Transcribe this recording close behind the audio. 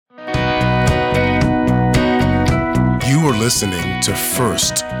listening to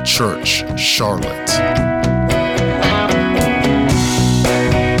First Church Charlotte.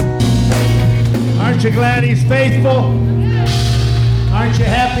 Aren't you glad He's faithful? Aren't you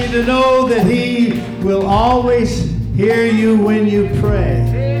happy to know that He will always hear you when you pray?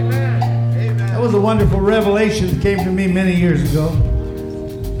 Amen. Amen. That was a wonderful revelation that came to me many years ago.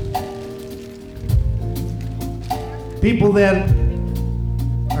 People that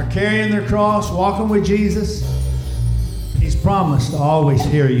are carrying their cross, walking with Jesus, He's promised to always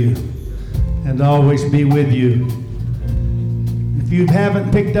hear you and to always be with you. If you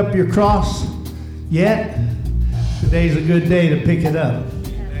haven't picked up your cross yet, today's a good day to pick it up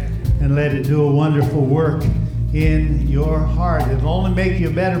and let it do a wonderful work in your heart. It'll only make you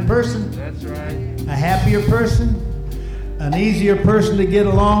a better person. That's right. A happier person, an easier person to get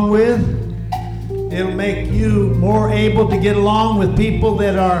along with. It'll make you more able to get along with people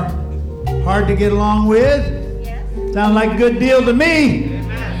that are hard to get along with. Yes. Sound like a good deal to me.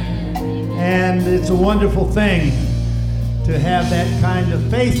 Amen. And it's a wonderful thing to have that kind of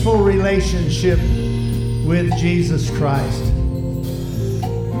faithful relationship with Jesus Christ.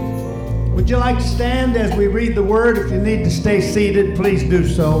 Would you like to stand as we read the word? If you need to stay seated, please do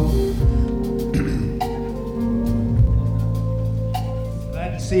so.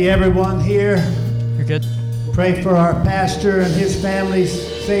 Glad to see everyone here. You're good. Pray for our pastor and his family's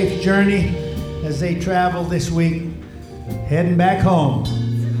safe journey as they travel this week, heading back home.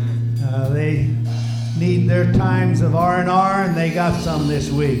 They need their times of R&R, and they got some this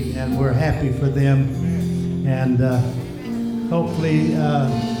week, and we're happy for them. And hopefully a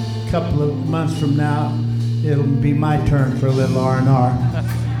couple of months from now, it'll be my turn for a little R&R,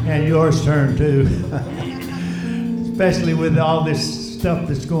 and yours turn too. Especially with all this stuff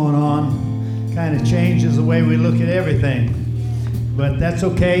that's going on, kind of changes the way we look at everything. But that's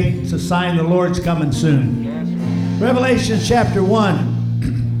okay. It's a sign the Lord's coming soon. Revelation chapter 1.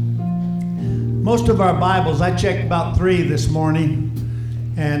 Most of our Bibles, I checked about 3 this morning,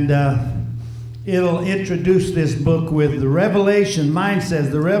 and it'll introduce this book with the revelation. Mine says,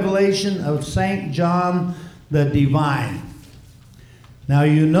 the revelation of St. John the Divine. Now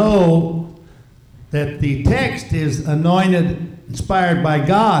you know that the text is anointed, inspired by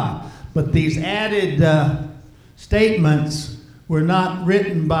God, but these added statements were not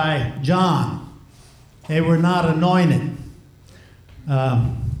written by John. They were not anointed.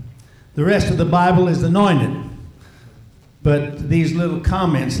 The rest of the Bible is anointed. But these little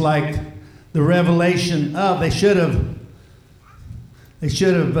comments like the revelation of, they should have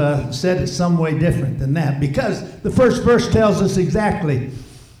said it some way different than that, because the first verse tells us exactly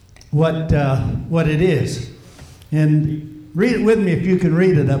what it is. And read it with me if you can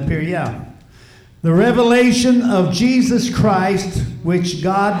read it up here. Yeah. The revelation of Jesus Christ, which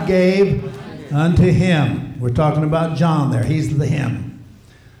God gave unto him. We're talking about John there. He's the him.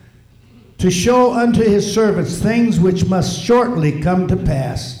 To show unto his servants things which must shortly come to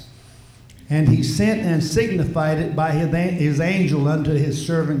pass. And he sent and signified it by his angel unto his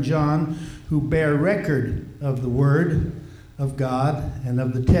servant John, who bare record of the word of God and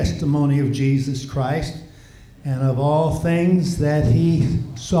of the testimony of Jesus Christ and of all things that he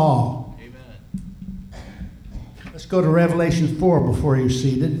saw. Amen. Let's go to Revelation 4 before you're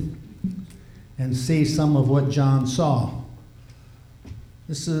seated and see some of what John saw.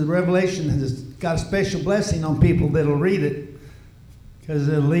 This is Revelation has got a special blessing on people that'll read it, because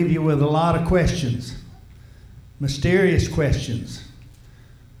it'll leave you with a lot of questions, mysterious questions.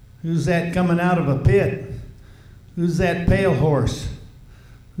 Who's that coming out of a pit? Who's that pale horse?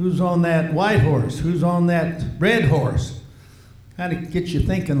 Who's on that white horse? Who's on that red horse? Kind of gets you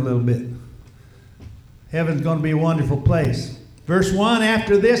thinking a little bit. Heaven's going to be a wonderful place. Verse 1,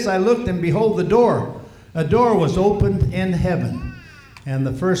 after this I looked, and behold the door. A door was opened in heaven. And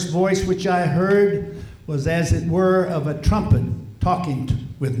the first voice which I heard was as it were of a trumpet talking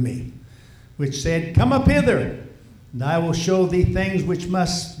with me, which said, Come up hither, and I will show thee things which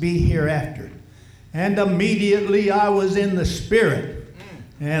must be hereafter. And immediately I was in the Spirit,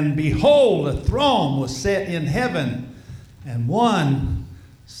 and behold, a throne was set in heaven, and one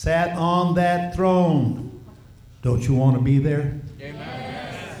sat on that throne. Don't you want to be there?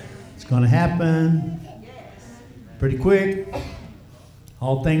 Amen. It's going to happen pretty quick.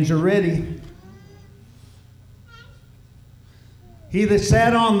 All things are ready. He that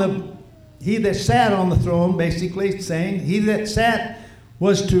sat on the throne, basically saying, he that sat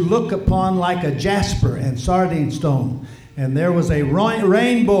was to look upon like a jasper and sardine stone. And there was a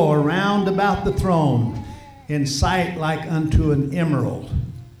rainbow around about the throne, in sight like unto an emerald.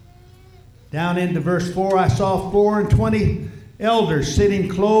 Down into verse 4, I saw 24 elders sitting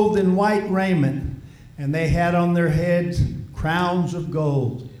clothed in white raiment, and they had on their heads crowns of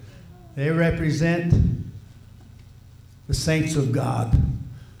gold. They represent the saints of God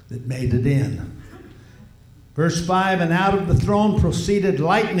that made it in. Verse 5, and out of the throne proceeded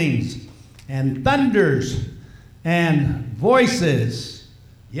lightnings and thunders and voices.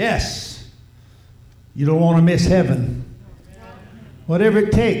 Yes, you don't want to miss heaven. Whatever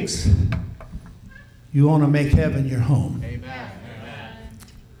it takes, you want to make heaven your home. Amen.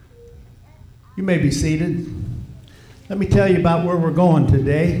 You may be seated. Let me tell you about where we're going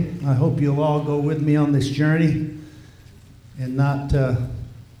today. I hope you'll all go with me on this journey and not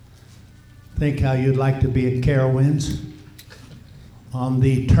think how you'd like to be at Carowinds on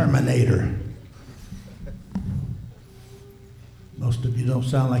the Terminator. Most of you don't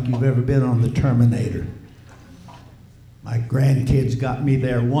sound like you've ever been on the Terminator. My grandkids got me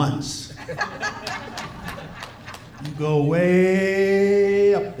there once. You go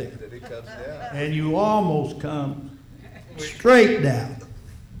way up there, and you almost come straight down.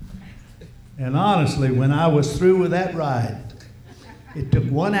 And honestly, when I was through with that ride, it took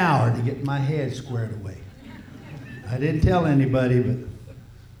 1 hour to get my head squared away. I didn't tell anybody, but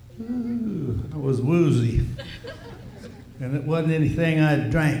I was woozy. And it wasn't anything I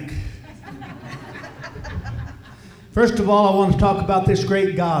drank. First of all, I want to talk about this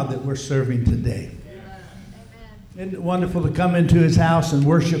great God that we're serving today. Isn't it wonderful to come into his house and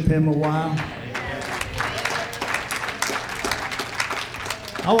worship him a while?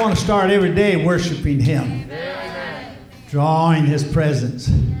 I want to start every day worshiping him, drawing his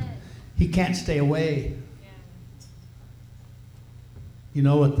presence. He can't stay away. You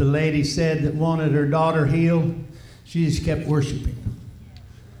know what the lady said that wanted her daughter healed? She just kept worshiping.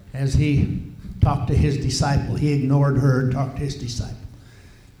 As he talked to his disciple, he ignored her and talked to his disciple.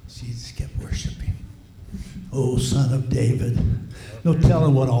 She just kept worshiping. Oh, son of David. No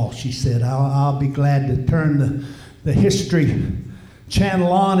telling what all she said. I'll be glad to turn the history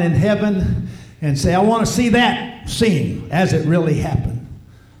channel on in heaven and say, I want to see that scene as it really happened.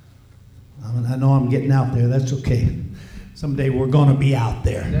 I know I'm getting out there. That's okay. Someday we're going to be out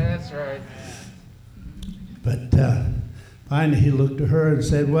there. That's right. But finally he looked at her and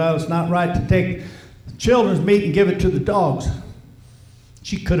said, well, it's not right to take the children's meat and give it to the dogs.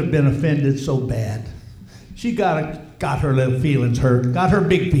 She could have been offended so bad. She got her little feelings hurt, got her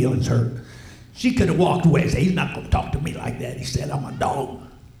big feelings hurt. She could have walked away and said, he's not going to talk to me like that. He said, I'm a dog.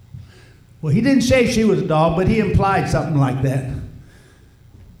 Well, he didn't say she was a dog, but he implied something like that.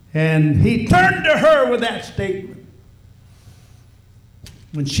 And he turned to her with that statement.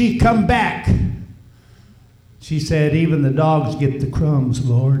 When she come back, she said, even the dogs get the crumbs,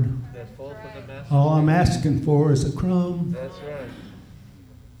 Lord. All I'm asking for is a crumb. That's right.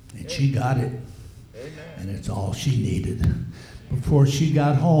 And she got it. Amen. And it's all she needed. Before she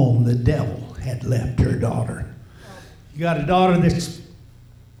got home, the devil had left her daughter. You got a daughter that's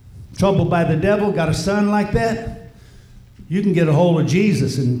troubled by the devil, got a son like that, you can get a hold of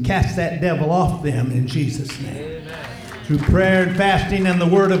Jesus and cast that devil off them in Jesus' name. Amen. Through prayer and fasting and the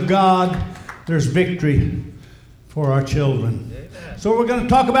Word of God, there's victory for our children. Amen. So we're going to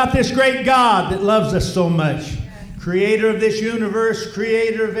talk about this great God that loves us so much. Creator of this universe,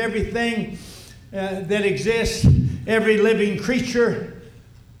 creator of everything that exists, every living creature.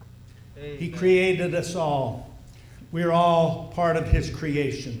 He created us all. We're all part of his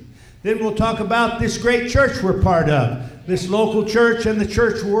creation. Then we'll talk about this great church we're part of, this local church and the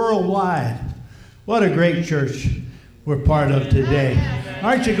church worldwide. What a great church we're part of today.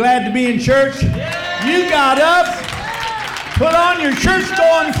 Aren't you glad to be in church? You got up, put on your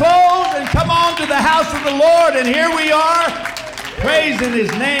church-going clothes, and come on to the house of the Lord, and here we are, praising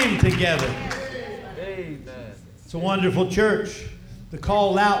his name together. Amen. It's a wonderful church. The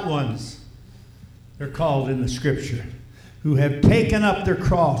called out ones, they're called in the scripture, who have taken up their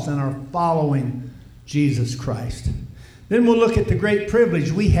cross and are following Jesus Christ. Then we'll look at the great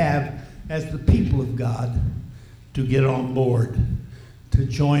privilege we have as the people of God to get on board, to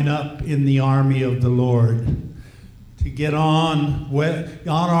join up in the army of the Lord, to get on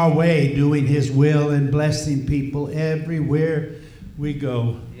our way doing his will and blessing people everywhere we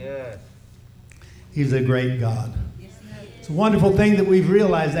go. Yes. He's a great God. It's a wonderful thing that we've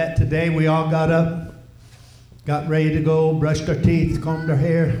realized that today. We all got up, got ready to go, brushed our teeth, combed our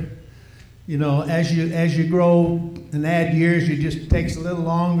hair. You know, as you grow and add years, it just takes a little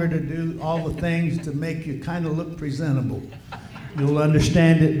longer to do all the things to make you kind of look presentable. You'll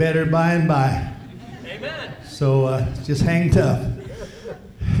understand it better by and by. Amen. So just hang tough.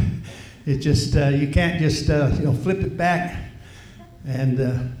 It just you can't just flip it back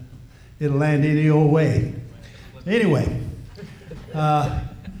and it'll land any old way. Anyway,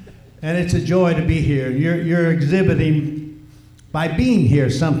 and it's a joy to be here. You're exhibiting by being here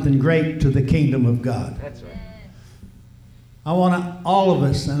something great to the kingdom of God. That's right. I want all of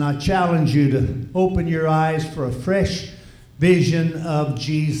us, and I challenge you to open your eyes for a fresh vision of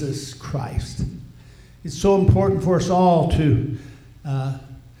Jesus Christ. It's so important for us all to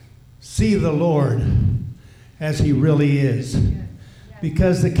see the Lord as He really is.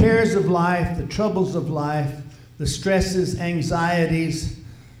 Because the cares of life, the troubles of life, the stresses, anxieties,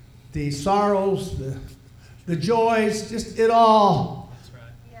 the sorrows, the joys, just it all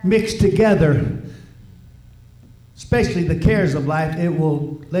mixed together. Especially the cares of life, it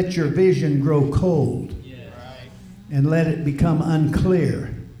will let your vision grow cold and let it become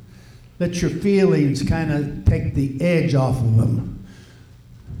unclear. Let your feelings kind of take the edge off of them.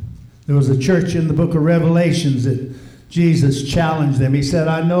 There was a church in the book of Revelations that Jesus challenged them. He said,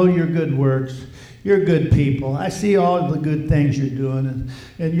 I know your good works. You're good people. I see all the good things you're doing.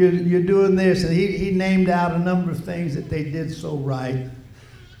 And you're doing this. And he named out a number of things that they did so right.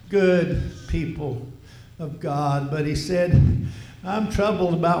 Good people of God. But he said, I'm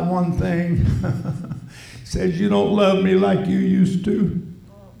troubled about one thing. He says, you don't love me like you used to.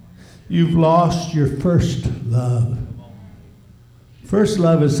 You've lost your first love. First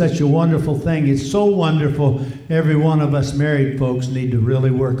love is such a wonderful thing. It's so wonderful. Every one of us married folks need to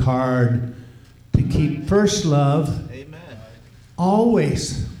really work hard to keep first love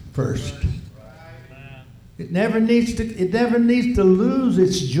always first. It never needs to lose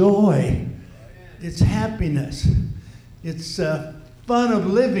its joy, its happiness, its fun of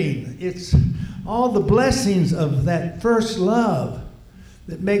living. It's all the blessings of that first love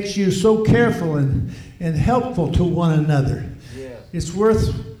that makes you so careful and helpful to one another. It's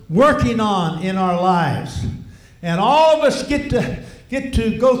worth working on in our lives. And all of us get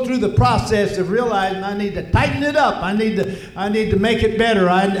to go through the process of realizing I need to tighten it up. I need to make it better.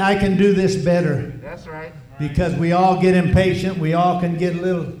 I can do this better. That's right. Because we all get impatient. We all can get a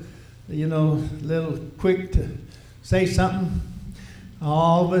little quick to say something.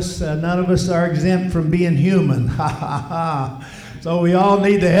 All of us, none of us are exempt from being human. Ha ha ha. So we all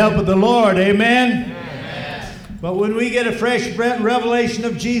need the help of the Lord. Amen? But when we get a fresh revelation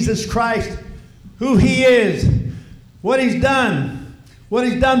of Jesus Christ, who He is, what He's done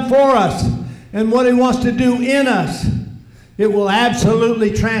for us, and what He wants to do in us, it will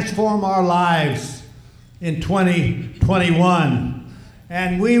absolutely transform our lives in 2021.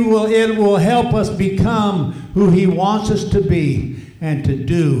 And it will help us become who He wants us to be and to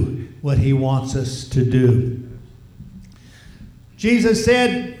do what He wants us to do. Jesus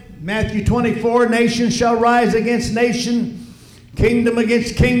said, Matthew 24, nation shall rise against nation, kingdom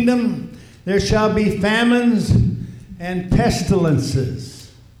against kingdom. There shall be famines and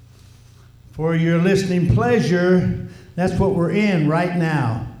pestilences. For your listening pleasure, that's what we're in right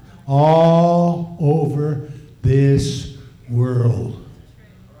now. All over this world.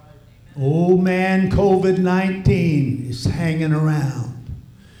 Old man COVID-19 is hanging around.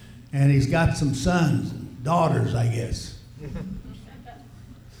 And he's got some sons and daughters, I guess,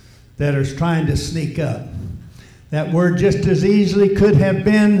 that are trying to sneak up. That word just as easily could have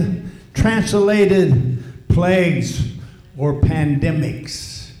been translated plagues or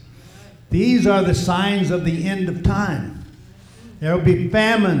pandemics. These are the signs of the end of time. There will be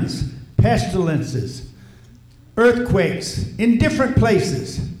famines, pestilences, earthquakes in different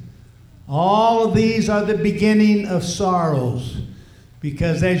places. All of these are the beginning of sorrows.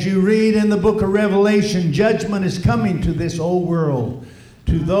 Because as you read in the book of Revelation, judgment is coming to this old world.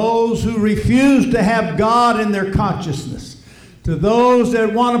 To those who refuse to have God in their consciousness. To those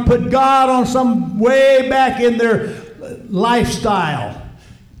that want to put God on some way back in their lifestyle.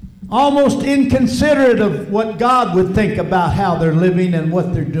 Almost inconsiderate of what God would think about how they're living and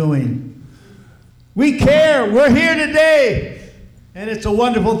what they're doing. We care. We're here today. And it's a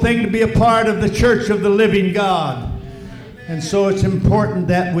wonderful thing to be a part of the church of the living God. And so it's important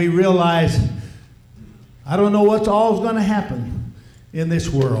that we realize, I don't know what's all going to happen in this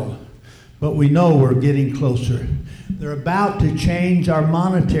world, but we know we're getting closer. They're about to change our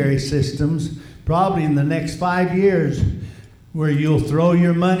monetary systems, probably in the next 5 years, where you'll throw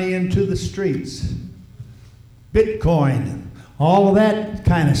your money into the streets. Bitcoin, all of that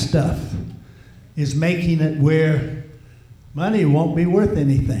kind of stuff is making it where money won't be worth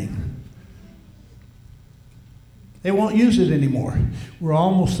anything. They won't use it anymore. We're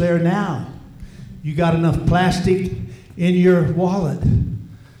almost there now. You got enough plastic in your wallet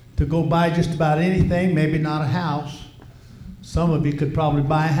to go buy just about anything, maybe not a house. Some of you could probably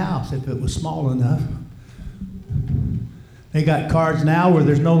buy a house if it was small enough. They got cards now where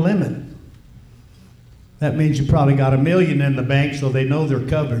there's no limit. That means you probably got $1 million in the bank, so they know they're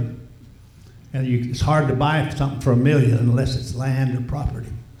covered. And it's hard to buy something for $1 million unless it's land or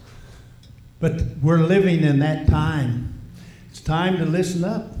property. But we're living in that time. It's time to listen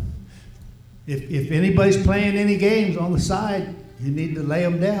up. If anybody's playing any games on the side, you need to lay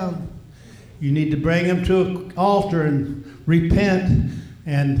them down. You need to bring them to an altar and repent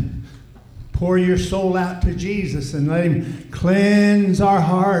and pour your soul out to Jesus and let him cleanse our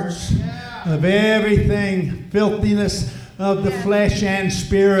hearts of everything, filthiness of the flesh and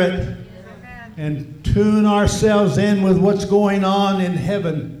spirit, and tune ourselves in with what's going on in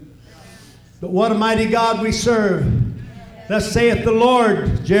heaven. But what a mighty God we serve. Thus saith the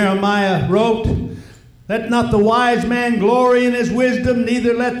Lord, Jeremiah wrote, let not the wise man glory in his wisdom,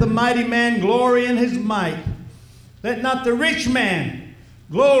 neither let the mighty man glory in his might. Let not the rich man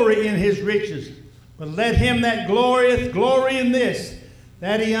glory in his riches, but let him that glorieth glory in this,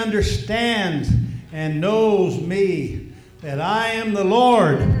 that he understands and knows me, that I am the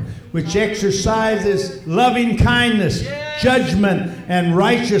Lord, which exercises loving kindness, judgment, and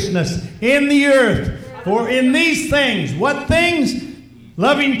righteousness in the earth. For in these things, what things?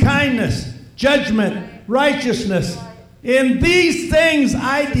 Loving kindness, judgment, righteousness. In these things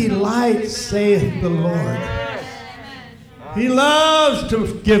I delight, saith the Lord. He loves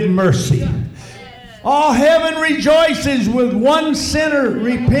to give mercy. All heaven rejoices with one sinner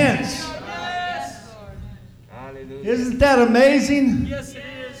repents. Isn't that amazing? Yes, it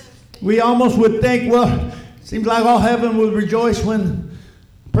is. We almost would think, well, it seems like all heaven would rejoice when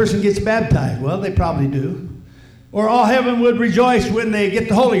a person gets baptized. Well, they probably do. Or all heaven would rejoice when they get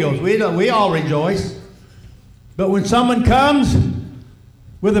the Holy Ghost. We all rejoice. But when someone comes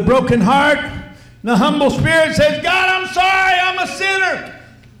with a broken heart, the humble spirit says, God, I'm sorry, I'm a sinner,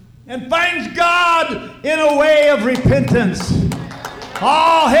 and finds God in a way of repentance,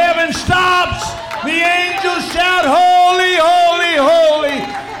 all heaven stops. The angels shout, holy, holy,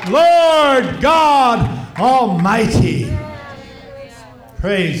 holy, Lord God Almighty.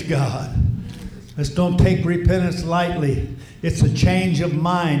 Praise God. Let's don't take repentance lightly. It's a change of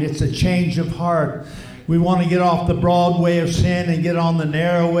mind. It's a change of heart. We want to get off the broad way of sin and get on the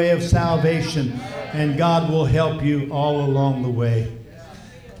narrow way of salvation. And God will help you all along the way.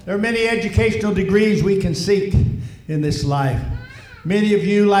 There are many educational degrees we can seek in this life. Many of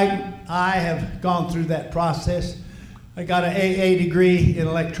you, like I, have gone through that process. I got an AA degree in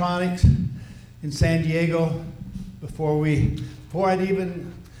electronics in San Diego before I'd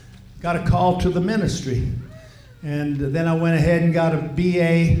even got a call to the ministry. And then I went ahead and got a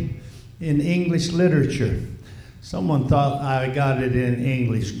BA in English literature. Someone thought I got it in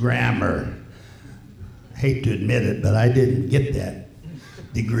English grammar. Hate to admit it, but I didn't get that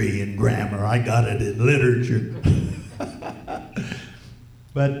degree in grammar. I got it in literature.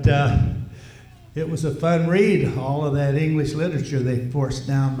 But it was a fun read, all of that English literature they forced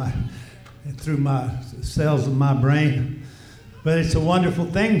down through my cells of my brain. But it's a wonderful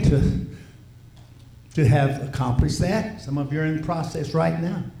thing to have accomplished that. Some of you are in the process right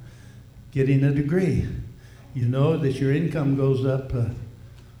now, getting a degree. You know that your income goes up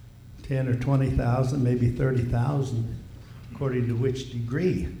 10 or 20,000, maybe 30,000, according to which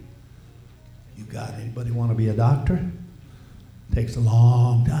degree you got. Anybody want to be a doctor? Takes a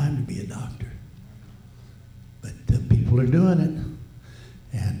long time to be a doctor. But people are doing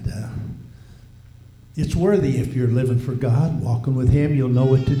it. And it's worthy if you're living for God, walking with him, you'll know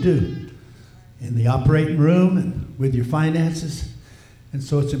what to do in the operating room and with your finances. And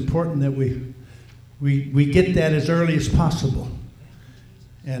so it's important that we get that as early as possible.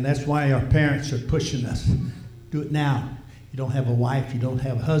 And that's why our parents are pushing us. Do it now. You don't have a wife, you don't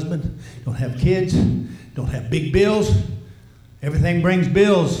have a husband, you don't have kids, you don't have big bills. Everything brings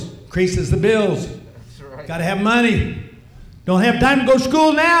bills, increases the bills. That's right. Got to have money. Don't have time to go to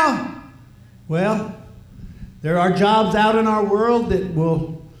school now. Well, there are jobs out in our world that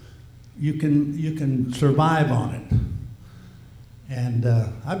you can survive on it. And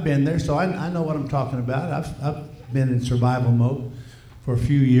I've been there, so I know what I'm talking about. I've been in survival mode for a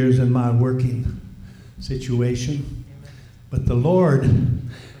few years in my working situation. But the Lord,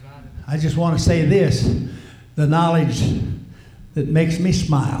 I just want to say this, the knowledge that makes me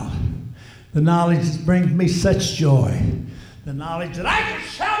smile, the knowledge that brings me such joy, the knowledge that I can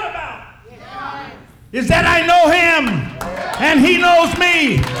shout about, is that I know him and he knows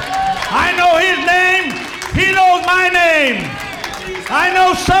me. I know his name, he knows my name. I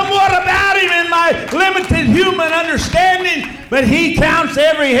know somewhat about him in my limited human understanding, but he counts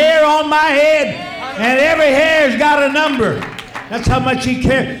every hair on my head, and every hair's got a number. That's how much he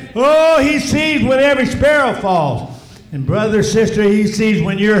cares. Oh, he sees when every sparrow falls. And brother, sister, he sees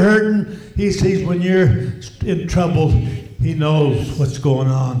when you're hurting. He sees when you're in trouble. He knows what's going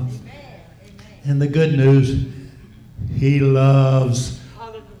on. And the good news, He loves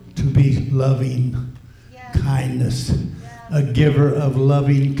to be loving kindness, a giver of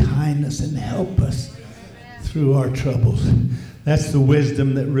loving kindness, and help us through our troubles. That's the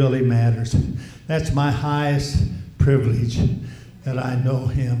wisdom that really matters. That's my highest privilege, that I know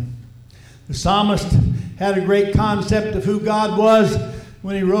Him. The psalmist had a great concept of who God was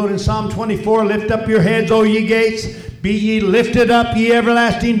when he wrote in Psalm 24, "Lift up your heads, O ye gates, be ye lifted up, ye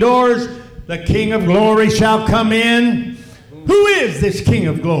everlasting doors. The King of glory shall come in." Who is this King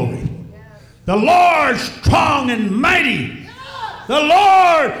of glory? The Lord strong and mighty. The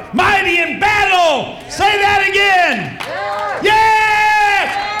Lord mighty in battle. Say that again.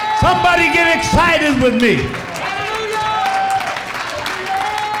 Yes! Somebody get excited with me.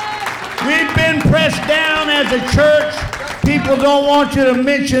 We've been pressed down as a church. People don't want you to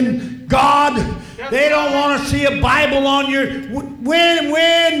mention God. They don't want to see a Bible on your...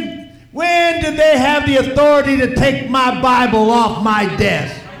 When did they have the authority to take my Bible off my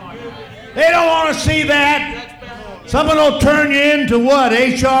desk? They don't want to see that. Someone will turn you into what?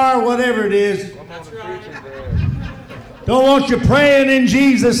 HR, whatever it is. Don't want you praying in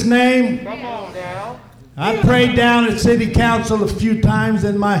Jesus' name. I prayed down at city council a few times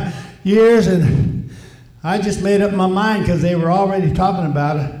in my years, and I just made up my mind because they were already talking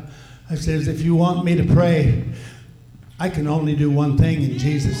about it. I says, if you want me to pray, I can only do one thing in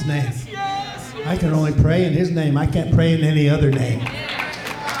Jesus' name. I can only pray in His name. I can't pray in any other name.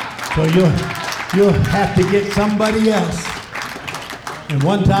 So you'll have to get somebody else. And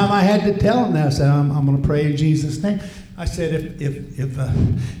one time I had to tell them that. I said, I'm going to pray in Jesus' name. I said,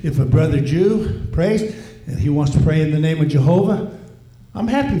 if a brother Jew prays and he wants to pray in the name of Jehovah, I'm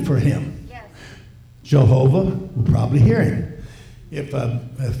happy for him. Yes. Jehovah will probably hear him. If a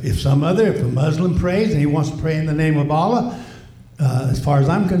Muslim prays and he wants to pray in the name of Allah, as far as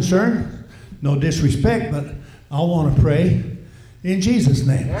I'm concerned, no disrespect, but I want to pray in Jesus'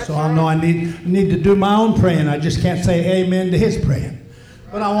 name. That's so I know I need to do my own praying. I just can't say amen to his praying.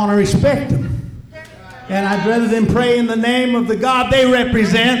 But I want to respect him. And I'd rather them pray in the name of the God they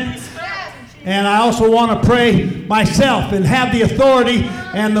represent. And I also want to pray myself and have the authority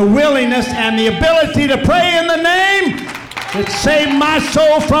and the willingness and the ability to pray in the name that saved my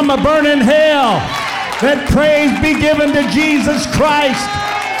soul from a burning hell. That praise be given to Jesus Christ.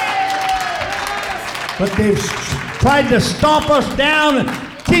 But they've tried to stomp us down and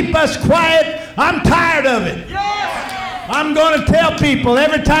keep us quiet. I'm tired of it. I'm going to tell people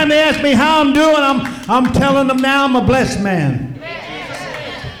every time they ask me how I'm doing, I'm telling them now I'm a blessed man.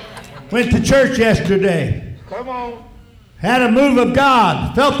 Went to church yesterday. Come on. Had a move of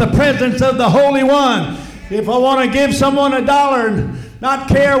God. Felt the presence of the Holy One. If I want to give someone $1 and not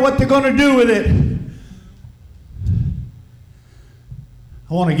care what they're going to do with it,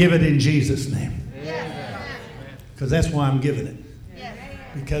 I want to give it in Jesus' name. Because that's why I'm giving it.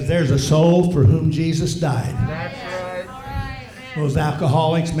 Because there's a soul for whom Jesus died. That's right. Those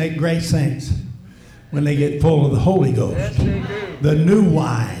alcoholics make great saints when they get full of the Holy Ghost. Yes, they do. The new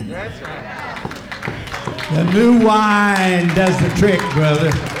wine. That's right. The new wine does the trick,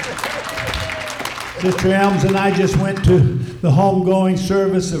 brother. Sister Elms and I just went to the homegoing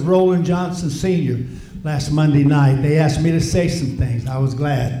service of Roland Johnson Sr. last Monday night. They asked me to say some things. I was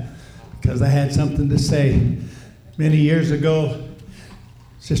glad because I had something to say. Many years ago,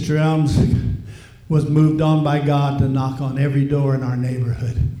 Sister Elms was moved on by God to knock on every door in our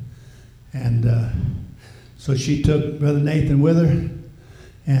neighborhood. And so she took Brother Nathan with her,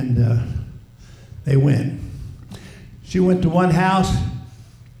 and they went. She went to one house,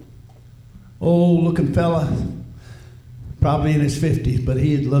 old-looking fella, probably in his 50s, but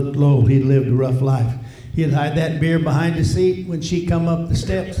he had looked low. He'd lived a rough life. He'd hide that beer behind the seat when she come up the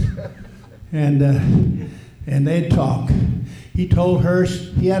steps, and they'd talk. He told her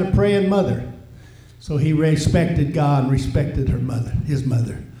he had a praying mother, so he respected God and respected her mother, his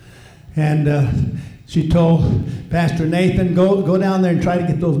mother. And she told Pastor Nathan, go down there and try to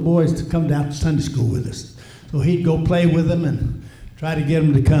get those boys to come down to Sunday school with us. So he'd go play with them and try to get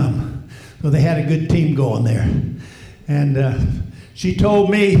them to come. So they had a good team going there. And she told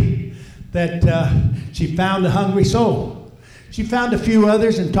me that she found a hungry soul. She found a few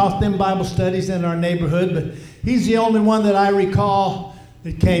others and taught them Bible studies in our neighborhood, but he's the only one that I recall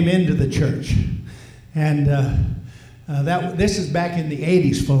that came into the church. And this is back in the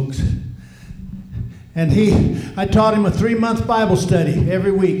 80s, folks. And I taught him a 3-month Bible study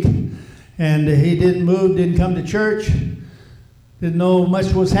every week. And he didn't move, didn't come to church, didn't know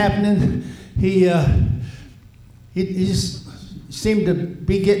much was happening. He just seemed to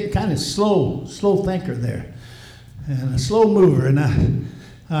be getting kind of slow thinker there, and a slow mover. And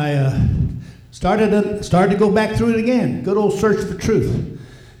I Started to go back through it again. Good old search for truth.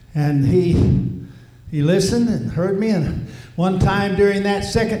 And he listened and heard me. And one time during that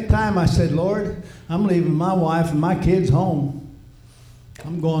second time, I said, Lord, I'm leaving my wife and my kids home.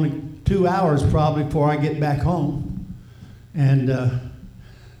 I'm going 2 hours probably before I get back home. And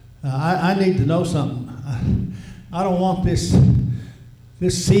I need to know something. I don't want this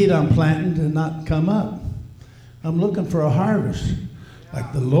seed I'm planting to not come up. I'm looking for a harvest.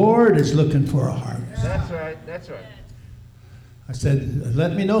 Like the Lord is looking for a harvest. That's right. That's right. I said,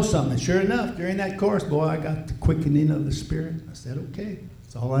 let me know something. And sure enough, during that course, boy, I got the quickening of the Spirit. I said, okay,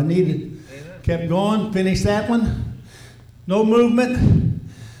 that's all I needed. Amen. Kept going, finished that one. No movement.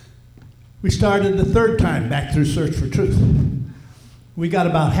 We started the third time back through Search for Truth. We got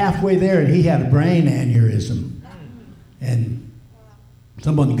about halfway there, and he had a brain aneurysm. And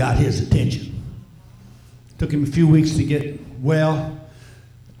someone got his attention. Took him a few weeks to get well.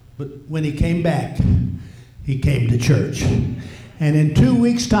 But when he came back, he came to church. And in 2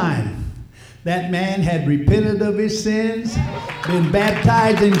 weeks' time, that man had repented of his sins, been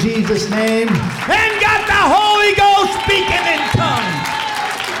baptized in Jesus' name, and got the Holy Ghost speaking in tongues.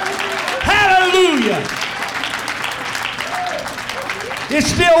 Hallelujah. It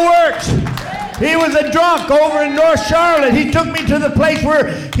still works. He was a drunk over in North Charlotte. He took me to the place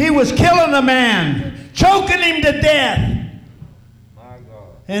where he was killing a man, choking him to death.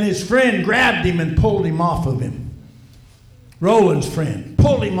 And his friend grabbed him and pulled him off of him. Roland's friend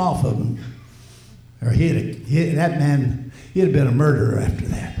pulled him off of him. Or that man, he'd have been a murderer after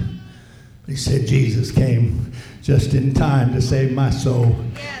that. But he said Jesus came just in time to save my soul.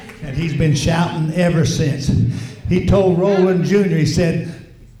 And he's been shouting ever since. He told Roland Jr., he said,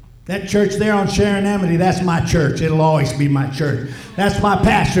 that church there on Sharon Amity, that's my church. It'll always be my church. That's my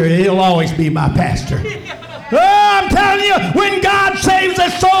pastor. He'll always be my pastor. Oh, I'm telling you, when God saves a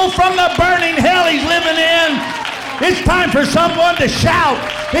soul from the burning hell he's living in, it's time for someone to shout.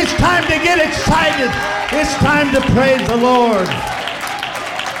 It's time to get excited. It's time to praise the Lord.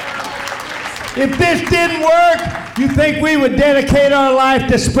 If this didn't work, you think we would dedicate our life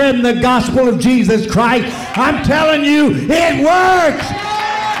to spreading the gospel of Jesus Christ? I'm telling you, it works.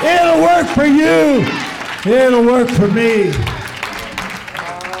 It'll work for you. It'll work for me.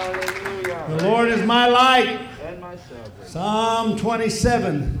 The Lord is my light. And my salvation. Psalm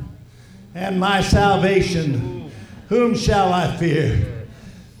 27. And my salvation. Whom shall I fear?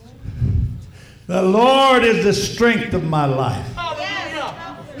 The Lord is the strength of my life.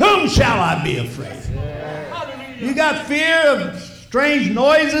 Whom shall I be afraid? You got fear of strange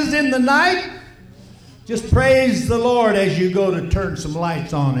noises in the night? Just praise the Lord as you go to turn some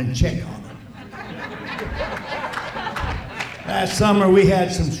lights on and check on them. Last summer we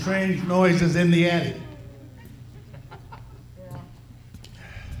had some strange noises in the attic.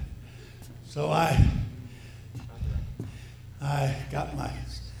 So I got my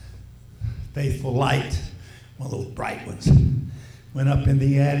faithful light, one of those bright ones, went up in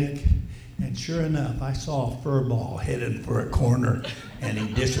the attic, and sure enough, I saw a fur ball headed for a corner, and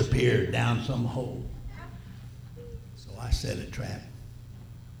he disappeared down some hole. So I set a trap.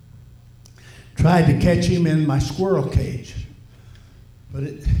 Tried to catch him in my squirrel cage, but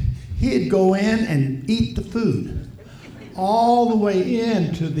he'd go in and eat the food all the way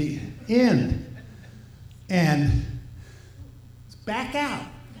in to the end and back out.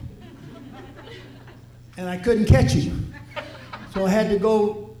 And I couldn't catch him. So I had to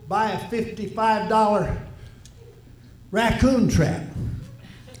go buy a $55 raccoon trap.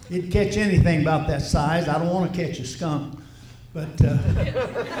 It'd catch anything about that size. I don't want to catch a skunk, but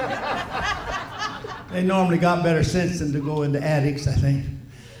they normally got better sense than to go into attics, I think.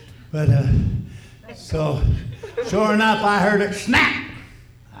 But so sure enough, I heard it snap.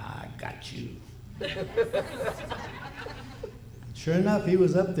 I got you. Sure enough, he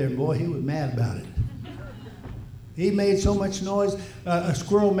was up there, and boy, he was mad about it. He made so much noise. A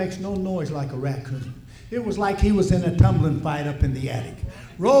squirrel makes no noise like a raccoon. It was like he was in a tumbling fight up in the attic,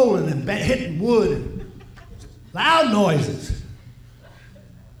 rolling and hitting wood, and loud noises.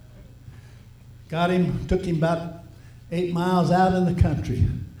 Got him, took him about 8 miles out in the country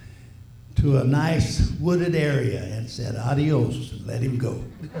to a nice wooded area and said adios and let him go.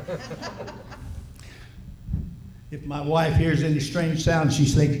 If my wife hears any strange sound, she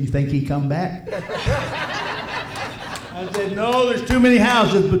thinks, you think he come back? I said, no, there's too many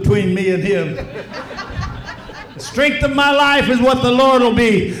houses between me and him. The strength of my life is what the Lord will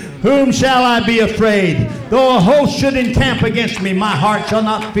be. Whom shall I be afraid? Though a host should encamp against me, my heart shall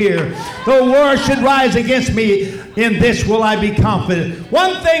not fear. Though war should rise against me, in this will I be confident.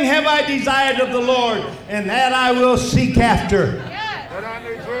 One thing have I desired of the Lord, and that I will seek after. Put on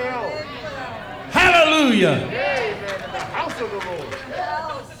your drill. Hallelujah. Amen. In the house of the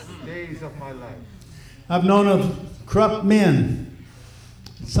Lord. Days of my life. I've known of corrupt men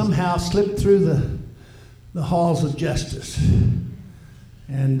somehow slipped through the halls of justice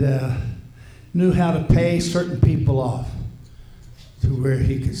and knew how to pay certain people off to where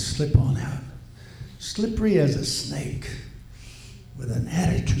he could slip on out. Slippery as a snake, with an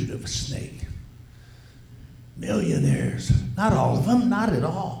attitude of a snake. Millionaires, not all of them, not at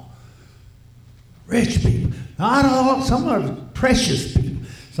all. Rich people, not all, some are precious people.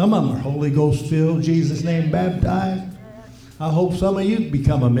 Some of them are Holy Ghost filled, Jesus' name baptized. I hope some of you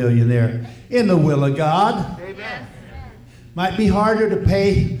become a millionaire in the will of God. Amen. Might be harder to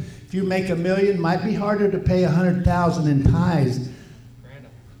pay, if you make $1 million, might be harder to pay 100,000 in tithes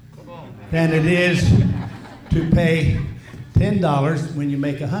than it is to pay $10 when you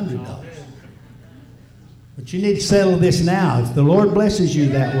make $100. But you need to settle this now. If the Lord blesses you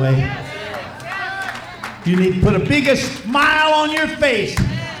that way, you need to put a biggest smile on your face.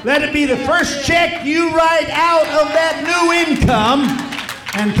 Let it be the first check you write out of that new income.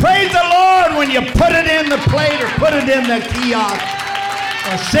 And praise the Lord when you put it in the plate or put it in the kiosk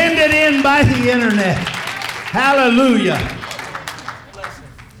or send it in by the internet. Hallelujah.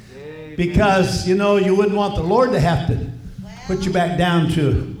 Because, you know, you wouldn't want the Lord to have to put you back down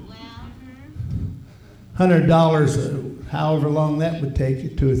to $100, however long that would take you,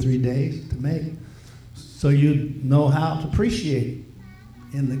 2 or 3 days to make. So you know how to appreciate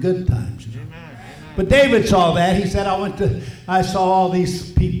in the good times. You know? But David saw that. He said, I saw all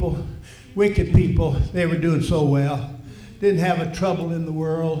these people, wicked people. They were doing so well. Didn't have a trouble in the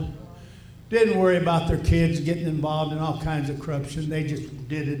world. Didn't worry about their kids getting involved in all kinds of corruption. They just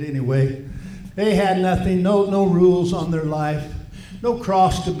did it anyway. They had nothing, no rules on their life, no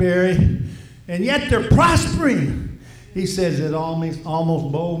cross to bear. And yet they're prospering. He says, it almost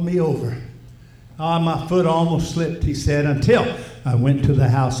bowled me over. Oh, my foot almost slipped, he said, until I went to the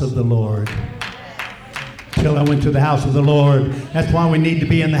house of the Lord. Until I went to the house of the Lord. That's why we need to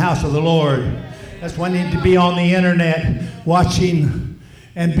be in the house of the Lord. That's why we need to be on the internet watching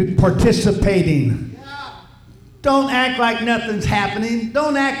and participating. Don't act like nothing's happening.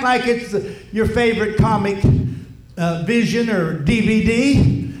 Don't act like it's your favorite comic vision or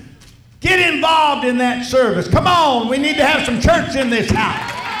DVD. Get involved in that service. Come on, we need to have some church in this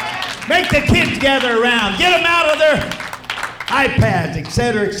house. Make the kids gather around. Get them out of their iPads,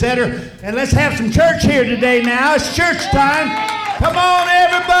 etc., etc. And let's have some church here today now. It's church time. Come on,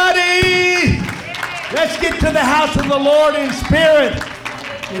 everybody. Let's get to the house of the Lord in spirit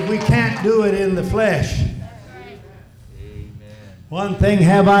if we can't do it in the flesh. Amen. One thing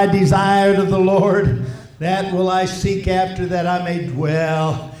have I desired of the Lord, that will I seek after, that I may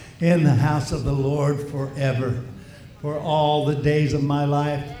dwell in the house of the Lord forever, for all the days of my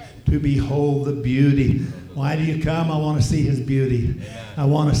life, to behold the beauty. Why do you come? I want to see his beauty. I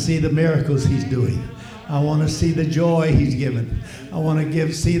want to see the miracles he's doing. I want to see the joy he's given. I want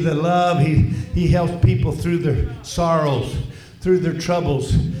to see the love. He helps people through their sorrows, through their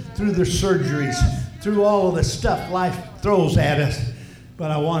troubles, through their surgeries, through all of the stuff life throws at us.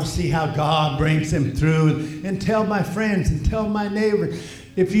 But I want to see how God brings them through. And tell my friends and tell my neighbors,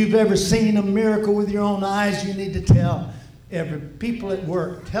 if you've ever seen a miracle with your own eyes, you need to tell people at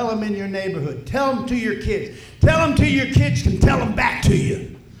work. Tell them in your neighborhood. Tell them to your kids. Tell them to your kids can tell them back to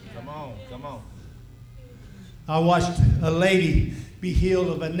you. Come on, come on. I watched a lady be healed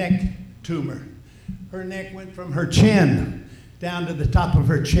of a neck tumor. Her neck went from her chin down to the top of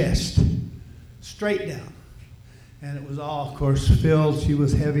her chest, straight down. And it was all, of course, filled. She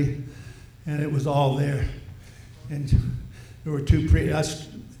was heavy, and it was all there. And there were two priests.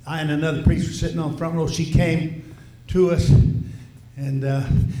 I and another priest were sitting on the front row. She came to us, and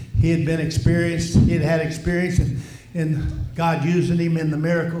he had been experienced. He had experience in God using him in the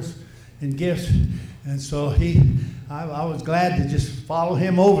miracles and gifts. And so I was glad to just follow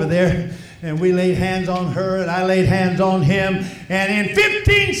him over there. And we laid hands on her, and I laid hands on him. And in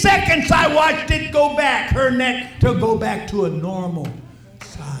 15 seconds, I watched it go back, her neck to go back to a normal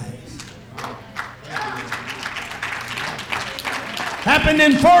size. Happened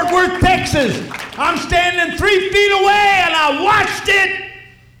in Fort Worth, Texas. I'm standing 3 feet away, and I watched it.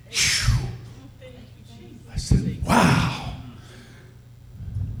 I said, wow.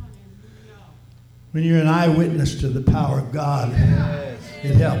 When you're an eyewitness to the power of God,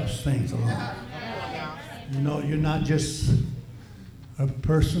 it helps things along. You know, you're not just a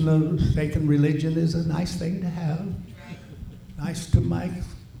person of thinking religion is a nice thing to have. Nice to my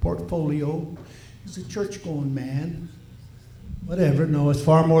portfolio. He's a church-going man. Whatever. No, it's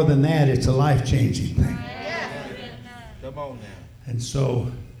far more than that. It's a life-changing thing. Come on now. And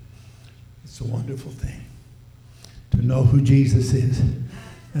so It's a wonderful thing to know who Jesus is.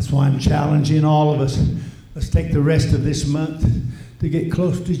 That's why I'm challenging all of us. Let's take the rest of this month to get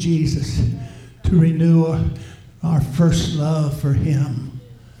close to Jesus, to renew our first love for Him.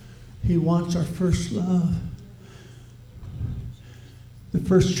 He wants our first love. The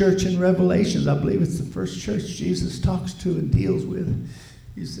first church in Revelations, I believe it's the first church Jesus talks to and deals with.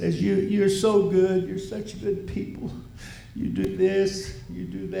 He says, you're so good. You're such good people. You do this. You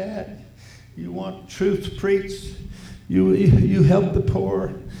do that. You want truth preached. You help the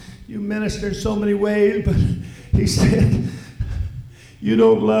poor. You minister in so many ways. But he said, you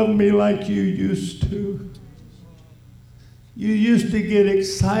don't love me like you used to. You used to get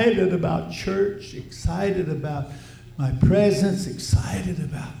excited about church, excited about my presence, excited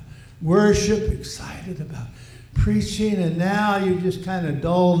about worship, excited about preaching, and now you're just kind of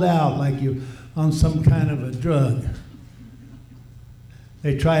dulled out like you're on some kind of a drug.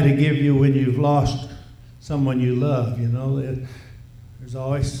 They try to give you when you've lost someone you love, you know. There's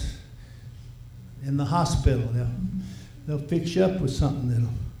always, in the hospital, they'll fix you up with something that'll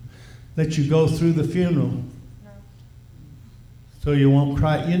let you go through the funeral. So you won't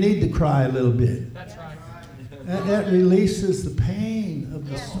cry. You need to cry a little bit. That's right. That releases the pain of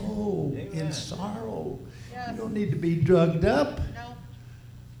the soul in sorrow. You don't need to be drugged up. No.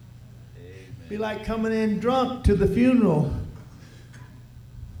 Be like coming in drunk to the funeral.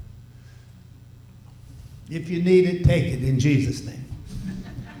 If you need it, take it in Jesus' name.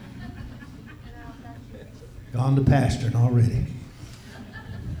 Gone to pastoring already.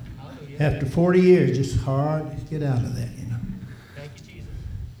 After 40 years, just hard to get out of that, you know. Thank you,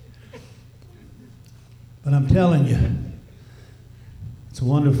 Jesus. But I'm telling you, it's a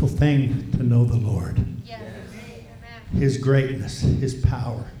wonderful thing to know the Lord. Yes. His greatness, His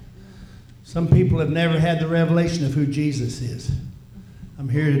power. Some people have never had the revelation of who Jesus is. I'm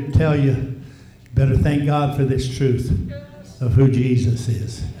here to tell you, you better thank God for this truth of who Jesus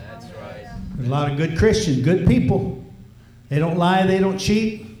is. That's right. There's a lot of good Christians, good people. They don't lie, they don't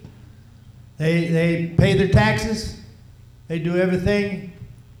cheat. They pay their taxes. They do everything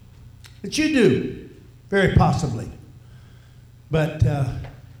that you do, very possibly. But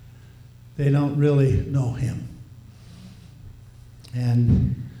they don't really know Him.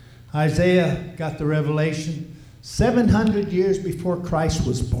 And Isaiah got the revelation 700 years before Christ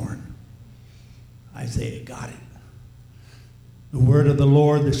was born. Isaiah got it. The word of the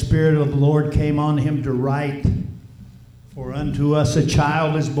Lord, the Spirit of the Lord came on him to write. For unto us a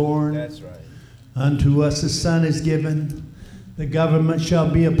child is born. That's right. Unto us a son is given. The government shall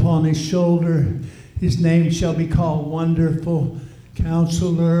be upon his shoulder. His name shall be called Wonderful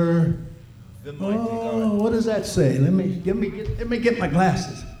Counselor. The mighty Oh, God. what does that say? Let me get my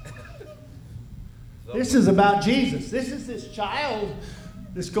glasses. This is about Jesus. This is this child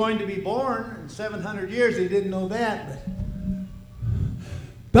that's going to be born in 700 years. He didn't know that.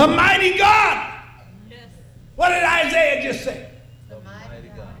 But the mighty God. Yes. What did Isaiah just say? The mighty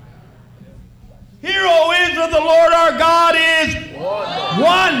God. Hear, O Israel, the Lord our God is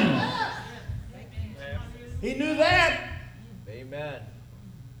one. He knew that. Amen.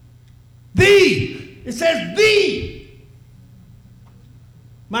 It says the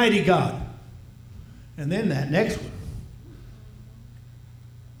mighty God. And then that next one.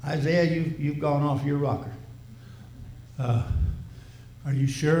 Isaiah, you've gone off your rocker. Are you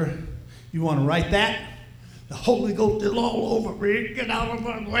sure you want to write that? The Holy Ghost is all over me. Get out of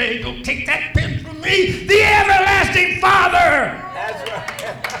my way. Don't take that pen from me. The everlasting Father. That's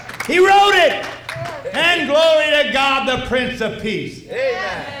right. He wrote it. And glory to God, the Prince of Peace.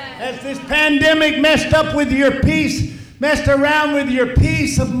 Amen. As this pandemic messed up with your peace, messed around with your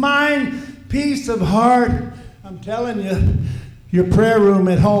peace of mind, peace of heart, I'm telling you, your prayer room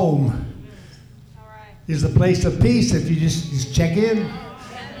at home is the place of peace if you just check in.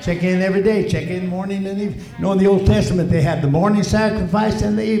 Check in every day. Check in morning and evening. You know, in the Old Testament, they had the morning sacrifice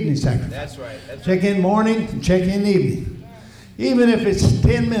and the evening sacrifice. That's right. Check in morning and check in evening. Even if it's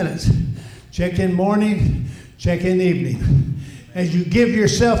 10 minutes. Check in morning, check in evening. As you give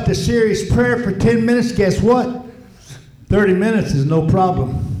yourself to serious prayer for 10 minutes, guess what? 30 minutes is no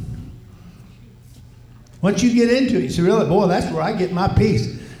problem. Once you get into it, you say, really, boy, that's where I get my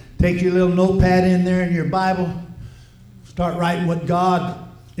peace. Take your little notepad in there in your Bible. Start writing what God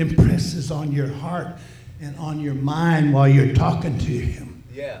impresses on your heart and on your mind while you're talking to Him.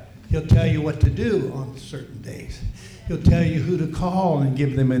 Yeah. He'll tell you what to do on certain days. He'll tell you who to call and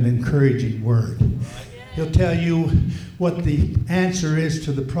give them an encouraging word. He'll tell you what the answer is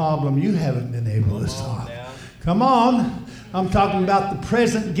to the problem you haven't been able to solve. Come on. I'm talking about the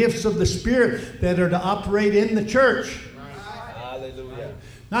present gifts of the Spirit that are to operate in the church. Hallelujah.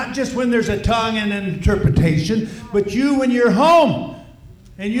 Not just when there's a tongue and an interpretation, but you when you're home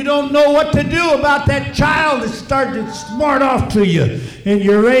and you don't know what to do about that child that's starting to smart off to you and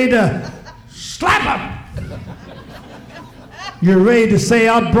you're ready to slap him. You're ready to say,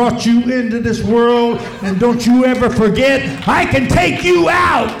 I brought you into this world and don't you ever forget, I can take you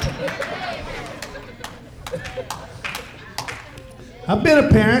out. I've been a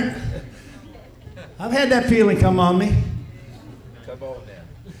parent. I've had that feeling come on me. Come on now.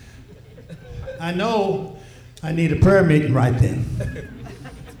 I know I need a prayer meeting right then.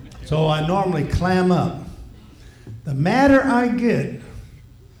 So I normally clam up. The madder I get,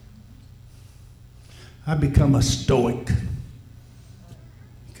 I become a stoic.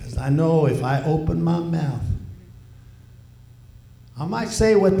 Because I know if I open my mouth, I might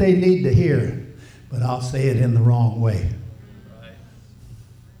say what they need to hear, but I'll say it in the wrong way.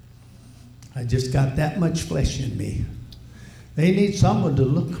 I just got that much flesh in me. They need someone to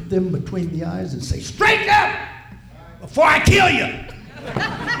look them between the eyes and say, straighten up before I kill you.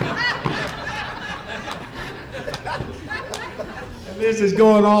 And this is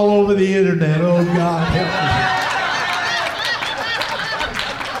going all over the internet. Oh, God, help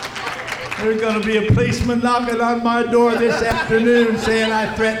me. There's going to be a policeman knocking on my door this afternoon saying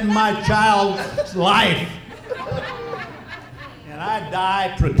I threatened my child's life. And I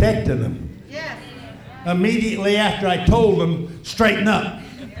died protecting them. Immediately after I told them, straighten up.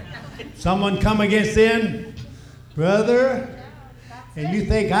 Someone come against them, brother, and you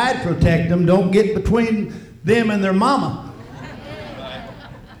think I'd protect them, don't get between them and their mama.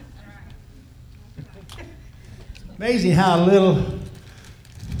 Amazing how a little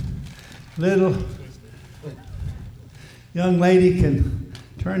young lady can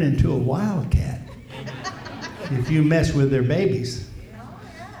turn into a wildcat if you mess with their babies.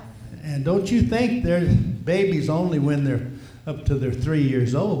 And don't you think they're babies only when they're up to their 3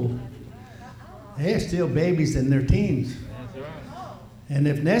 years old? They're still babies in their teens. That's right. And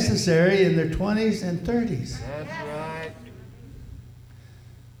if necessary, in their 20s and 30s. That's right.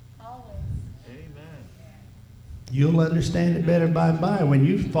 Amen. You'll understand it better by and by when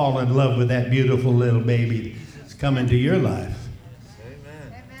you fall in love with that beautiful little baby that's coming to your life.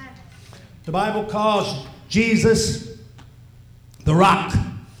 Amen. The Bible calls Jesus the rock.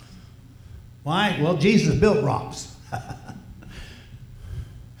 Why? Well, Jesus built rocks.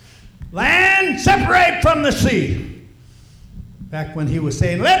 Land, separate from the sea. Back when he was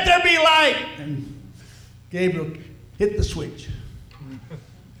saying, let there be light, and Gabriel hit the switch.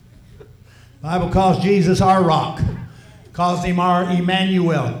 The Bible calls Jesus our rock. Calls him our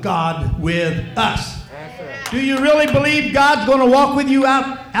Emmanuel, God with us. Do you really believe God's going to walk with you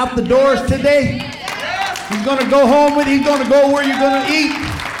out the doors today? He's going to go home with you. He's going to go where you're going to eat.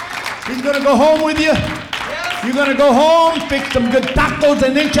 He's going to go home with you. You're going to go home, fix some good tacos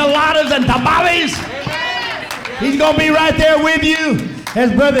and enchiladas and tamales. He's going to be right there with you.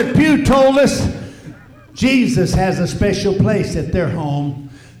 As Brother Pugh told us, Jesus has a special place at their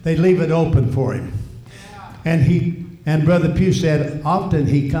home. They leave it open for him. And Brother Pugh said, often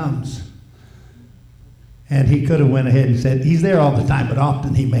he comes. And he could have went ahead and said, he's there all the time, but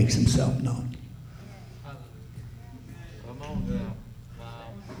often he makes himself known. Come on now.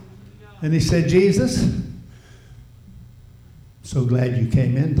 And he said, Jesus, so glad you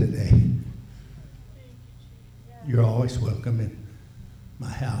came in today. You're always welcome in my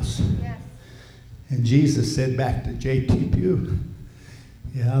house. And Jesus said back to J.T. Pugh,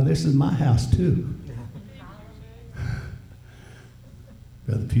 yeah, this is my house too.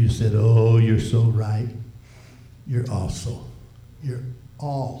 Brother Pugh said, oh, you're so right. You're all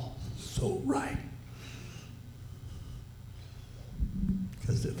so right.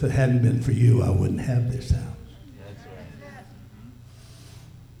 Because if it hadn't been for you, I wouldn't have this house. That's right.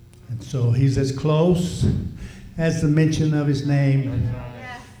 And so he's as close as the mention of his name. That's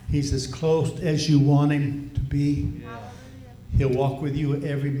right. He's as close as you want him to be. Yeah. He'll walk with you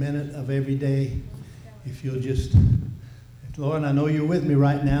every minute of every day. If you'll just, Lord, I know you're with me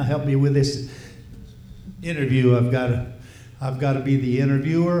right now. Help me with this interview. I've got to be the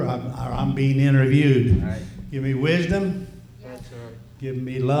interviewer. I'm being interviewed. Right. Give me wisdom. That's right. Give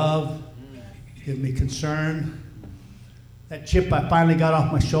me love. Give me concern. That chip I finally got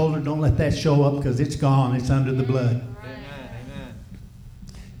off my shoulder, don't let that show up because it's gone. It's under the blood. Amen. Amen.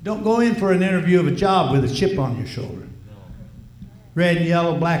 Don't go in for an interview of a job with a chip on your shoulder. Red and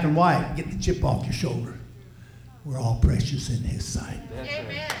yellow, black and white. Get the chip off your shoulder. We're all precious in his sight. That's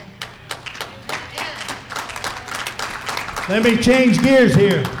right. Let me change gears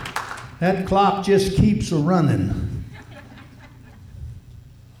here. That clock just keeps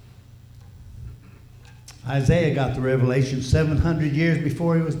Isaiah got the revelation 700 years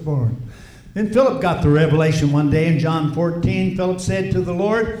before he was born. Then Philip got the revelation one day in John 14. Philip said to the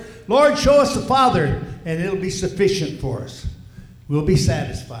Lord, Lord, show us the Father, and it'll be sufficient for us. We'll be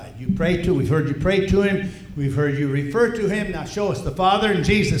satisfied. You pray to, we've heard you pray to him. We've heard you refer to him. Now show us the Father. And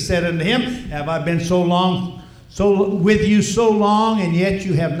Jesus said unto him, have I been with you so long, and yet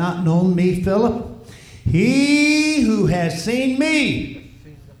you have not known me, Philip? He who has seen me.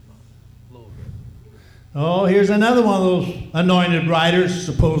 Oh, here's another one of those anointed writers,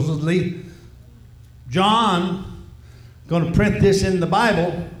 supposedly. John, going to print this in the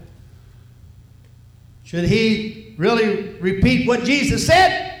Bible. Should he really repeat what Jesus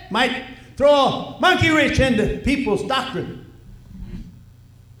said? Might throw a monkey wrench into people's doctrine.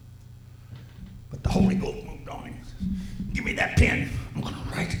 But the Holy Ghost moved on him. Give me that pen. I'm going to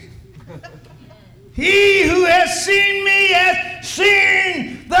write it. He who has seen me has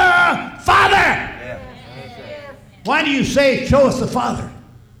seen the Father. Why do you say, show us the Father?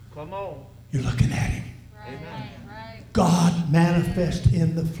 Come on. You're looking at him. Amen. God manifest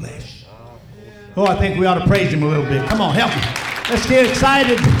in the flesh. Oh, I think we ought to praise him a little bit. Come on, help me. Let's get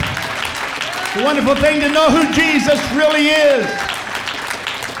excited. It's a wonderful thing to know who Jesus really is.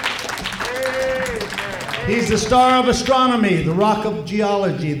 He's the star of astronomy, the rock of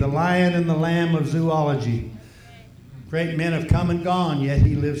geology, the lion and the lamb of zoology. Great men have come and gone, yet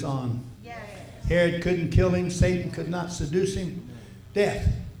he lives on. Herod couldn't kill him. Satan could not seduce him. Death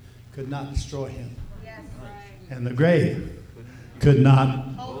could not destroy him. And the grave could not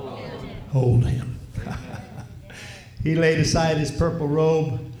hold him. He laid aside his purple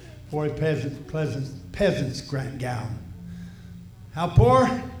robe for a peasant's gown. How poor?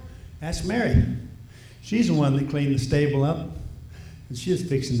 That's Mary. She's the one that cleaned the stable up. And she was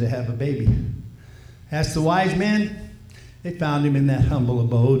fixing to have a baby. Ask the wise men. They found him in that humble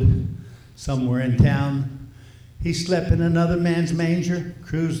abode somewhere in town. He slept in another man's manger,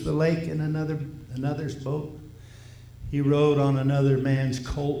 cruised the lake in another's boat. He rode on another man's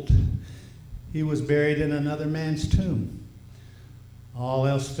colt. He was buried in another man's tomb. All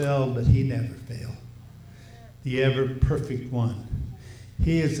else fell, but he never failed. The ever-perfect one.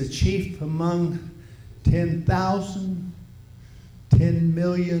 He is the chief among 10,000, 10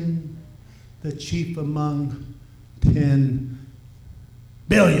 million, the chief among 10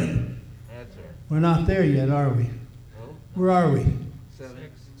 billion. We're not there yet, are we? Where are we?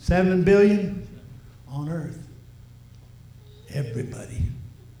 7 billion on earth. Everybody.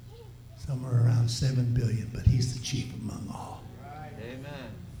 Somewhere around 7 billion, but he's the chief among all. Amen.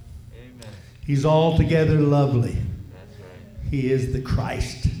 Amen. He's altogether lovely. That's right. He is the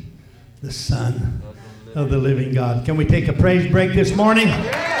Christ, the Son of the living God. Can we take a praise break this morning?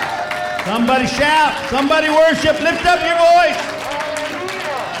 Somebody shout. Somebody worship. Lift up your voice.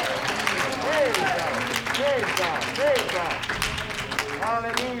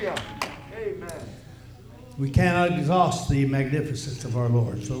 Hallelujah. Amen. We cannot exhaust the magnificence of our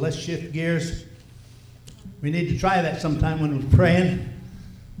Lord. So let's shift gears. We need to try that sometime when we're praying.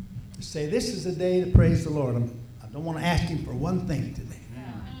 Say, this is a day to praise the Lord. I don't want to ask him for one thing today.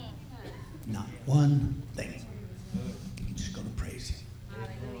 Not one thing. I'm just going to praise him.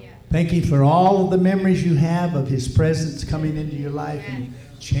 Hallelujah. Thank you for all of the memories you have of his presence coming into your life and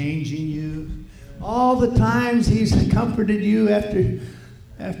changing you. All the times he's comforted you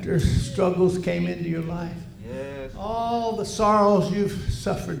after struggles came into your life. Yes. All the sorrows you've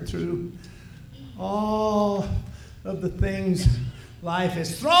suffered through. All of the things life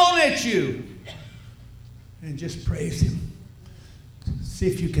has thrown at you. And just praise him. See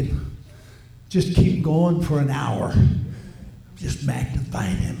if you can just keep going for an hour. Just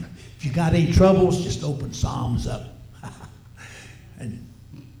magnifying him. If you got any troubles, just open Psalms up. And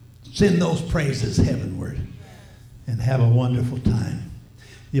send those praises heavenward. And have a wonderful time.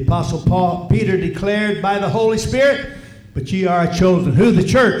 The Apostle Peter declared by the Holy Spirit, but ye are a chosen. Who? The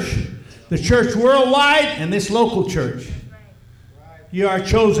church. The church worldwide and this local church. You are a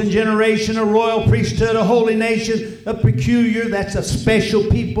chosen generation, a royal priesthood, a holy nation, a peculiar, that's a special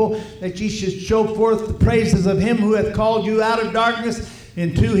people, that ye should show forth the praises of him who hath called you out of darkness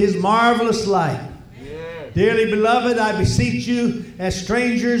into his marvelous light. Yes. Dearly beloved, I beseech you, as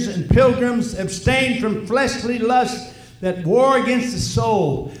strangers and pilgrims, abstain from fleshly lusts that war against the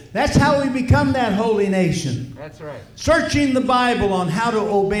soul. That's how we become that holy nation. That's right. Searching the Bible on how to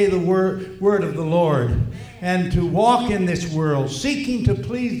obey the word of the Lord. And to walk in this world, seeking to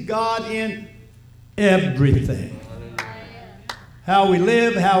please God in everything. How we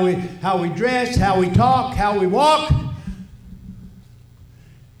live, how we dress, how we talk, how we walk.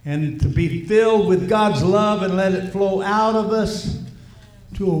 And to be filled with God's love and let it flow out of us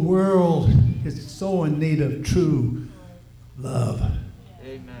to a world is so in need of true love.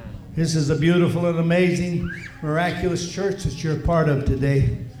 Amen. This is a beautiful and amazing, miraculous church that you're a part of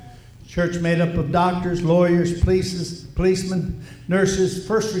today. Church made up of doctors, lawyers, policemen, nurses,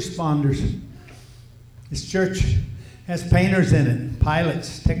 first responders. This church has painters in it,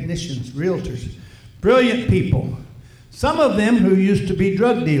 pilots, technicians, realtors, brilliant people. Some of them who used to be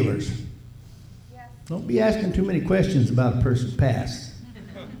drug dealers. Yes. Don't be asking too many questions about a person's past.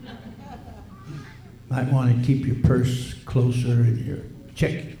 Might want to keep your purse closer and your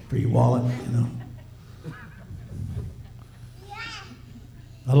check for your wallet, you know.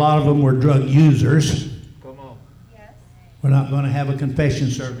 A lot of them were drug users. Come on. Yes. We're not going to have a confession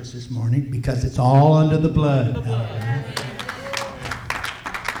service this morning because it's all under the blood.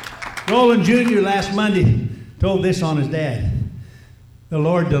 Roland Jr. last Monday told this on his dad. The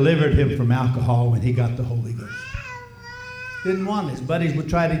Lord delivered him from alcohol when he got the Holy Ghost. Didn't want it. His buddies would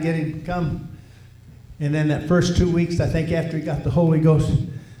try to get him to come. And then that first 2 weeks, I think after he got the Holy Ghost,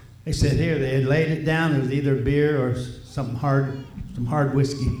 they said, here, they had laid it down. It was either beer or something hard, some hard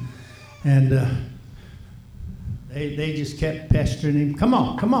whiskey. And they just kept pestering him. Come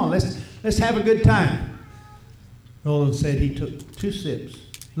on, let's have a good time. Roland said he took 2 sips,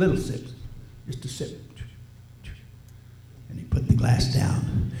 little sips, just a sip. And he put the glass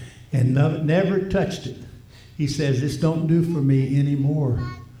down and never touched it. He says, this don't do for me anymore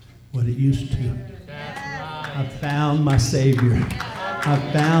what it used to. I found my Savior. I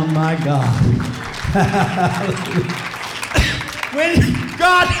found my God. When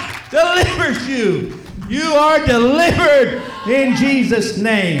God delivers you, you are delivered in Jesus'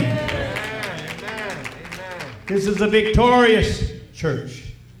 name. Amen. This is a victorious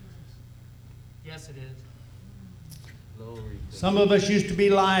church. Yes, it is. Glory. Some of us used to be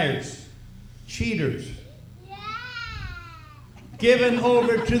liars, cheaters, given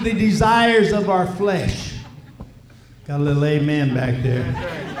over to the desires of our flesh. Got a little amen back there.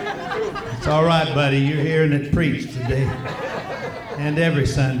 It's all right, buddy. You're hearing it preached today and every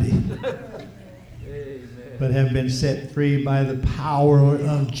Sunday. Amen. But have been set free by the power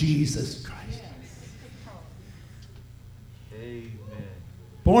of Jesus Christ. Amen.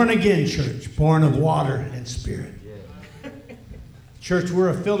 Born again church, born of water and spirit. Yeah. Church we're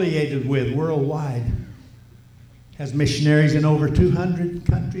affiliated with worldwide has missionaries in over 200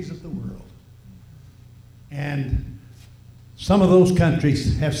 countries of the world. And some of those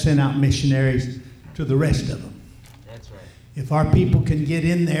countries have sent out missionaries to the rest of them. That's right. If our people can get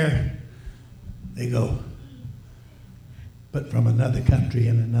in there, they go. But from another country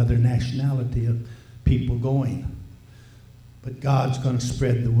and another nationality of people going. But God's going to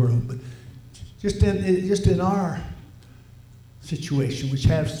spread the world. But just in our situation, which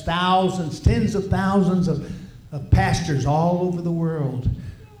has thousands, tens of thousands of pastors all over the world,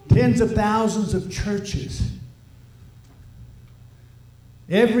 tens of thousands of churches.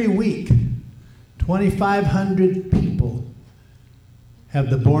 Every week, 2,500 people have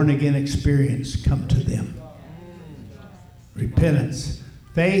the born-again experience come to them. Repentance,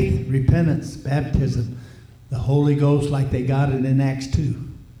 faith, repentance, baptism, the Holy Ghost like they got it in Acts 2.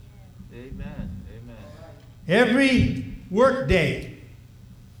 Amen. Amen. Every work day,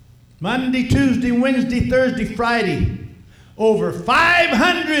 Monday, Tuesday, Wednesday, Thursday, Friday, over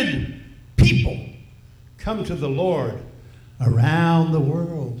 500 people come to the Lord around the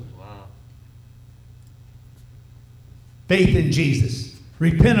world. Wow. Faith in Jesus,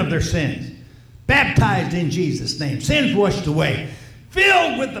 repent of their sins, baptized in Jesus' name, sins washed away,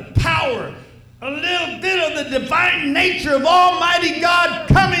 filled with the power, a little bit of the divine nature of Almighty God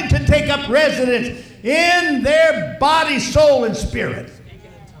coming to take up residence in their body, soul, and spirit.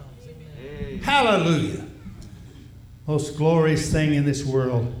 Hallelujah. Most glorious thing in this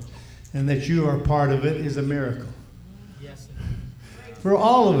world, and that you are part of it, is a miracle. Yes, For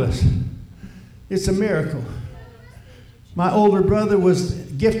all of us, it's a miracle. My older brother was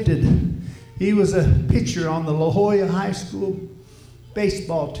gifted. He was a pitcher on the La Jolla High School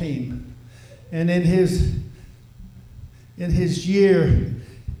baseball team. And in his year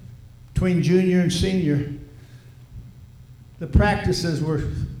between junior and senior, the practices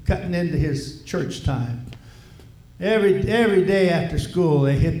were cutting into his church time. Every day after school,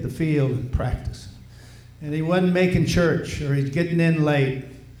 they hit the field and practice. And he wasn't making church, or he's getting in late.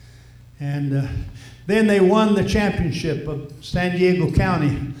 And then they won the championship of San Diego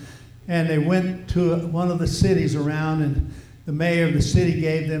County. And they went to one of the cities around, and the mayor of the city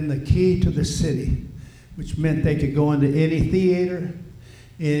gave them the key to the city, which meant they could go into any theater,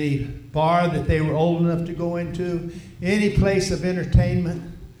 any bar that they were old enough to go into, any place of entertainment.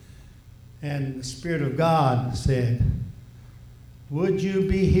 And the Spirit of God said, would you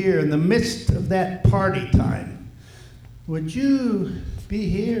be here in the midst of that party time? Would you be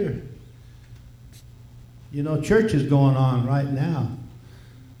here? You know, church is going on right now.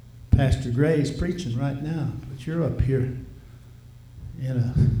 Pastor Gray's preaching right now, but you're up here in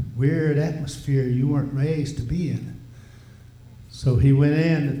a weird atmosphere you weren't raised to be in. So he went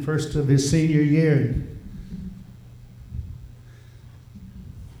in at first of his senior year and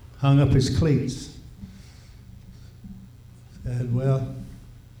hung up his cleats. Said, well,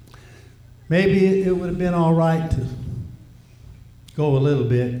 maybe it would have been all right to go a little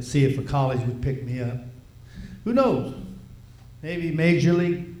bit, see if a college would pick me up. Who knows? Maybe Major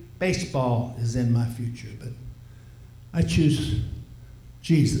League Baseball is in my future, but I choose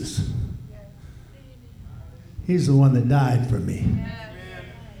Jesus. He's the one that died for me.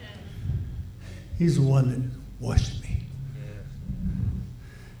 He's the one that washed me.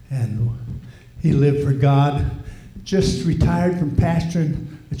 And he lived for God. Just retired from pastoring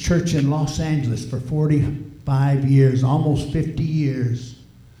a church in Los Angeles for 45 years, almost 50 years.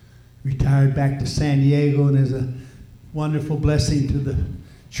 Retired back to San Diego and is a wonderful blessing to the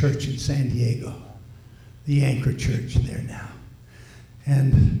church in San Diego, the Anchor Church there now.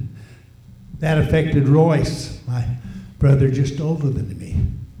 And that affected Royce, my brother just older than me.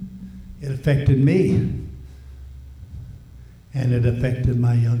 It affected me. And it affected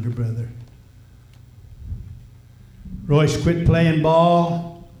my younger brother. Royce quit playing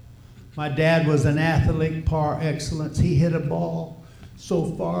ball. My dad was an athlete par excellence. He hit a ball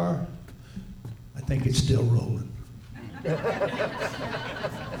so far, I think it's still rolling.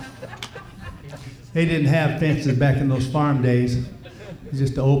 They didn't have fences back in those farm days. It was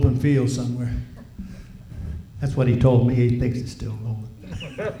just an open field somewhere. That's what he told me. He thinks it's still rolling.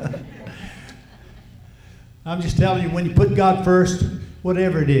 I'm just telling you, when you put God first,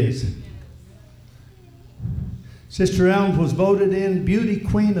 whatever it is. Sister Elms was voted in Beauty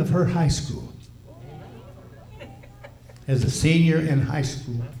Queen of her high school as a senior in high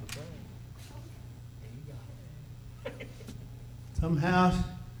school. Somehow,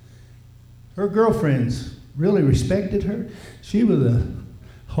 her girlfriends really respected her. She was a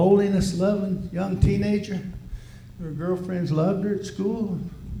holiness-loving young teenager. Her girlfriends loved her at school.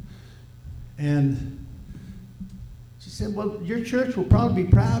 And she said, well, your church will probably be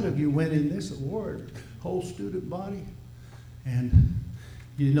proud of you winning this award, whole student body. And,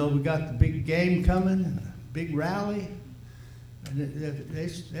 you know, we got the big game coming, and a big rally.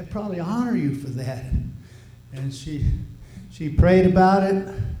 And they'll probably honor you for that. And she prayed about it.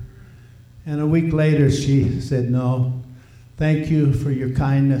 And a week later, she said, no, thank you for your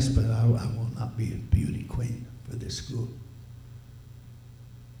kindness, but I will not be a beauty queen for this school.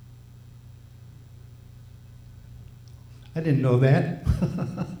 I didn't know that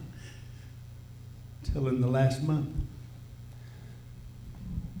until in the last month.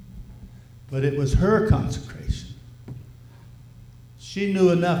 But it was her consecration. She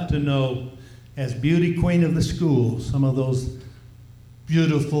knew enough to know, as beauty queen of the school, some of those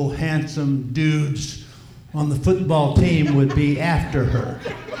beautiful, handsome dudes on the football team would be after her.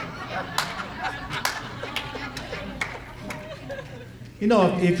 You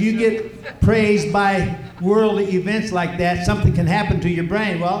know, if you get praised by worldly events like that, something can happen to your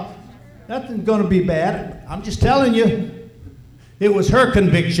brain. Well, nothing's going to be bad. I'm just telling you. It was her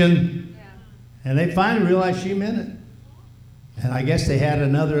conviction, and they finally realized she meant it. And I guess they had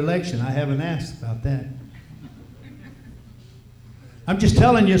another election. I haven't asked about that. I'm just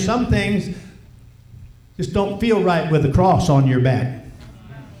telling you, some things just don't feel right with a cross on your back.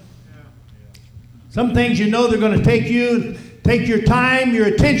 Some things you know they're going to take your time, your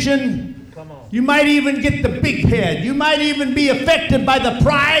attention. You might even get the big head. You might even be affected by the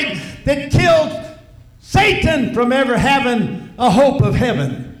pride that killed Satan from ever having a hope of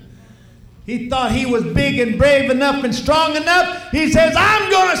heaven. He thought he was big and brave enough and strong enough. He says,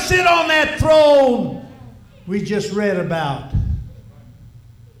 I'm going to sit on that throne we just read about.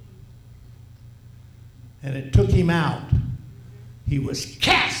 And it took him out. He was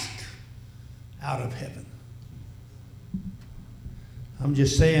cast out of heaven. I'm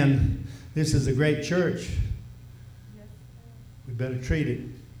just saying, this is a great church. We better treat it.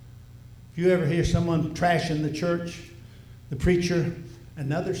 If you ever hear someone trashing the church, the preacher,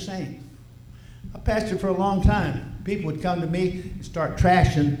 another saint. I pastored for a long time. People would come to me and start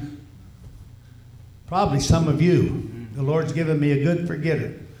trashing, probably some of you. The Lord's given me a good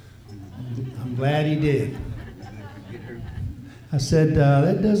forgetter. I'm glad he did. I said,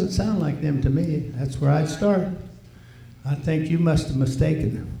 that doesn't sound like them to me. That's where I'd start. I think you must have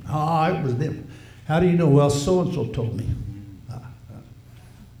mistaken them. Oh, it was them. How do you know? Well, so-and-so told me.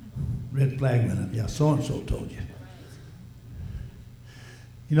 Red flag went up. Yeah, so-and-so told you.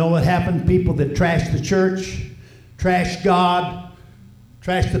 You know what happened? People that trash the church, trash God,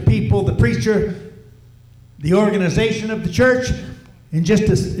 trash the people, the preacher, the organization of the church, in just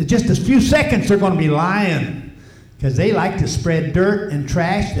a few seconds they're going to be lying, because they like to spread dirt and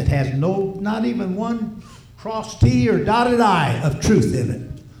trash that has not even one crossed T or dotted I of truth in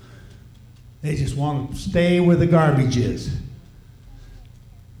it. They just want to stay where the garbage is.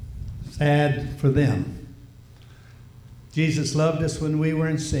 Sad for them. Jesus loved us when we were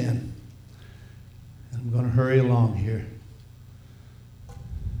in sin. I'm going to hurry along here.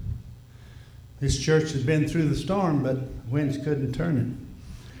 This church has been through the storm, but winds couldn't turn it.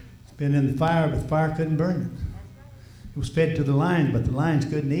 It's been in the fire, but the fire couldn't burn it. It was fed to the lions, but the lions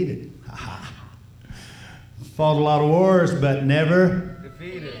couldn't eat it. Fought a lot of wars, but never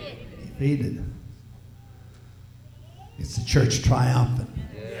defeated. It's the church triumphant.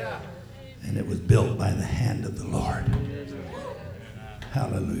 And it was built by the hand of the Lord.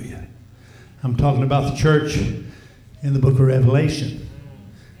 Hallelujah. I'm talking about the church in the book of Revelation.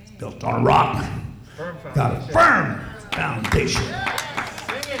 It's built on a rock. Got a firm foundation.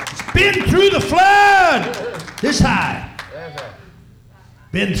 It's been through the flood this high.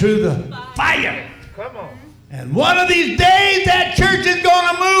 Been through the fire. Come on. And one of these days that church is going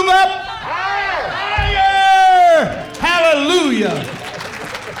to move up higher. Hallelujah.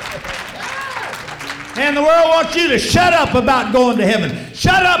 And the world wants you to shut up about going to heaven.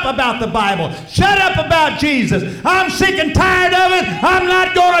 Shut up about the Bible. Shut up about Jesus. I'm sick and tired of it. I'm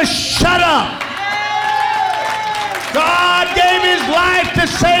not going to shut up. God gave his life to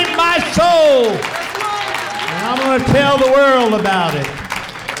save my soul. And I'm going to tell the world about it.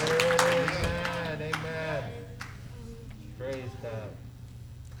 Amen. Amen. Praise God.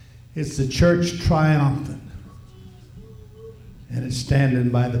 It's the church triumphant. And it's standing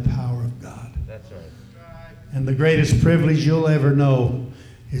by the power of God. That's right. And the greatest privilege you'll ever know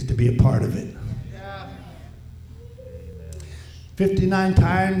is to be a part of it. 59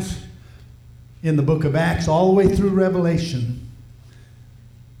 times in the book of Acts, all the way through Revelation,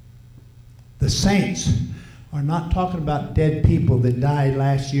 the saints are not talking about dead people that died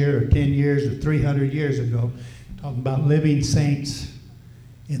last year or 10 years or 300 years ago. Talking about living saints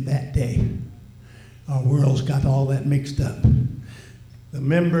in that day. Our world's got all that mixed up. The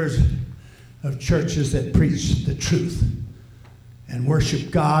members of churches that preach the truth and worship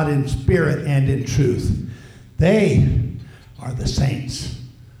God in spirit and in truth, they are the saints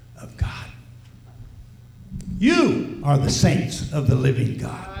of God. You are the saints of the living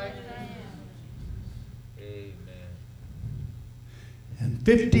God. Amen. And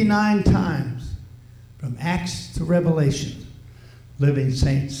 59 times from Acts to Revelation, living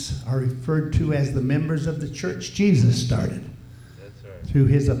saints are referred to as the members of the church Jesus started. Through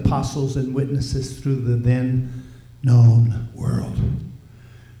his apostles and witnesses through the then known world.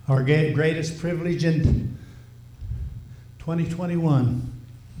 Our greatest privilege in 2021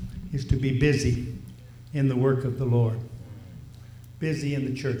 is to be busy in the work of the Lord. Busy in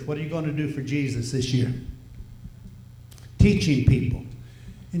the church. What are you going to do for Jesus this year? Teaching people,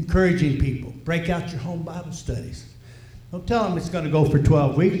 encouraging people. Break out your home Bible studies. Don't tell them it's going to go for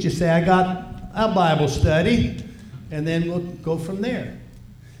 12 weeks. Just say, I got a Bible study, and then we'll go from there.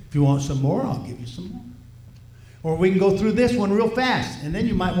 If you want some more, I'll give you some more. Or we can go through this one real fast, and then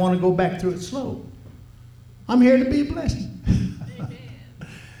you might want to go back through it slow. I'm here to be a blessing.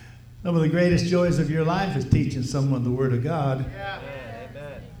 Some of the greatest joys of your life is teaching someone the Word of God. Yeah.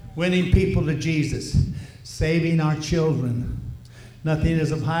 Amen. Winning people to Jesus. Saving our children. Nothing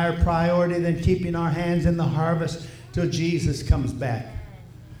is of higher priority than keeping our hands in the harvest till Jesus comes back.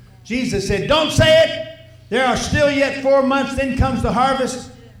 Jesus said, don't say it. There are still yet 4 months, then comes the harvest.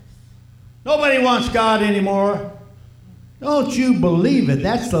 Nobody wants God anymore. Don't you believe it.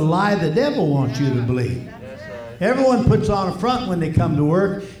 That's the lie the devil wants you to believe. That's right. Everyone puts on a front when they come to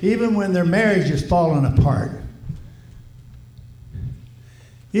work, even when their marriage is falling apart.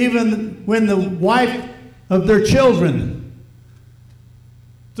 Even when the wife of their children,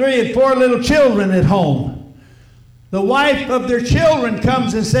 3 and 4 little children at home, the wife of their children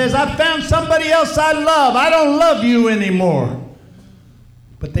comes and says, I found somebody else I love. I don't love you anymore.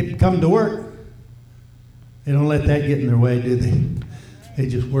 But they come to work. They don't let that get in their way, do they? They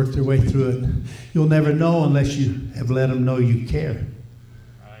just work their way through it. You'll never know unless you have let them know you care.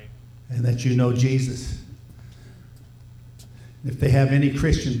 Right. And that you know Jesus. If they have any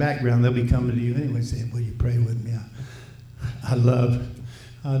Christian background, they'll be coming to you anyway saying, will you pray with me? I love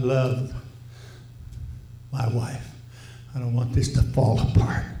my wife. I don't want this to fall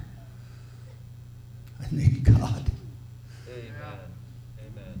apart. I need God.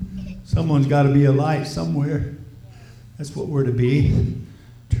 Amen. Someone's got to be a light somewhere. That's what we're to be.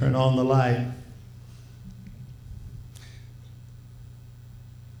 Turn on the light.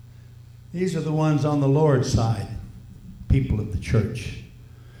 These are the ones on the Lord's side, people of the church.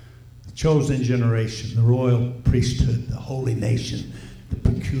 The chosen generation, the royal priesthood, the holy nation, the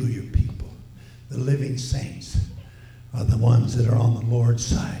peculiar people, the living saints are the ones that are on the Lord's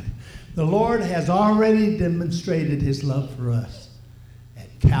side. The Lord has already demonstrated his love for us at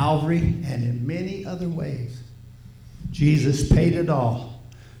Calvary and in many other ways. Jesus paid it all,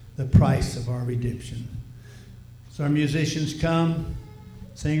 the price of our redemption. So our musicians come,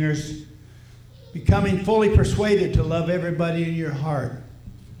 singers, becoming fully persuaded to love everybody in your heart.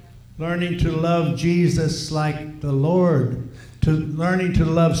 Learning to love Jesus like the Lord. Learning to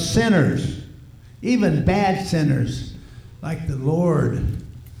love sinners, even bad sinners, like the Lord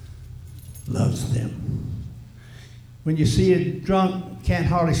loves them. When you see a drunk, can't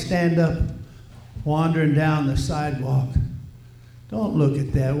hardly stand up, wandering down the sidewalk, don't look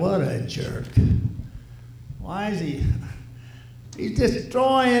at that. What a jerk. Why is he? He's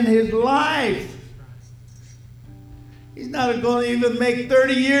destroying his life. He's not going to even make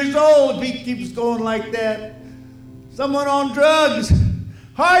 30 years old if he keeps going like that. Someone on drugs,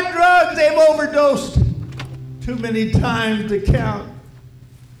 hard drugs, they've overdosed too many times to count.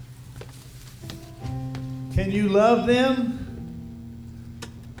 Can you love them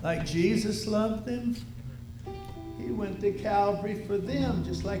like Jesus loved them? He went to Calvary for them,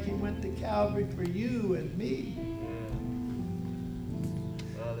 just like he went to Calvary for you and me.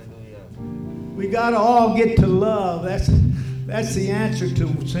 Hallelujah. We got to all get to love. That's the answer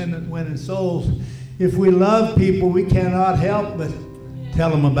to sin and winning souls. If we love people, we cannot help but tell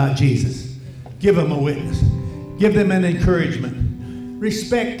them about Jesus. Give them a witness. Give them an encouragement.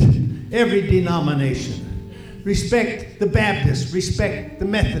 Respect every denomination. Respect the Baptists. Respect the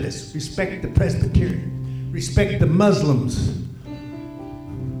Methodists. Respect the Presbyterian. Respect the Muslims.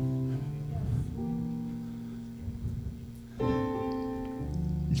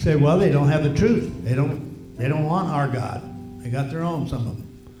 You say, well, they don't have the truth. They don't want our God. They got their own, some of them.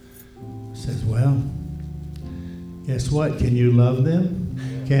 Says, well, guess what? Can you love them?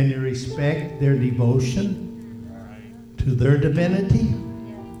 Can you respect their devotion to their divinity?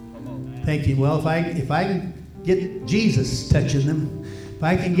 Thinking, well, if I can get Jesus touching them, if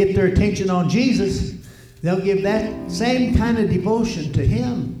I can get their attention on Jesus, they'll give that same kind of devotion to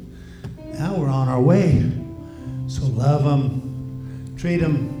him. Now we're on our way. So love them. Treat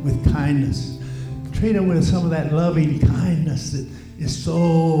them with kindness. Treat them with some of that loving kindness that is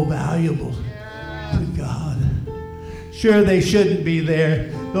so valuable to God. Sure, they shouldn't be there.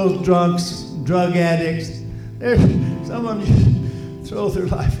 Those drunks, drug addicts, some of them just throw their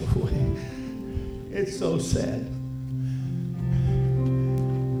life away. It's so sad.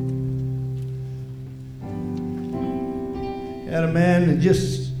 Had a man that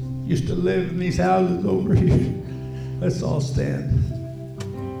just used to live in these houses over here. Let's all stand.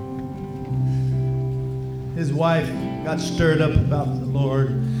 His wife got stirred up about the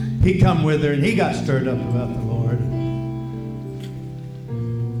Lord. He come with her and he got stirred up about the Lord.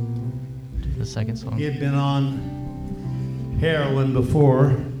 Do the second song. He had been on heroin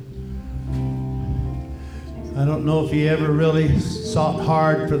before. I don't know if he ever really sought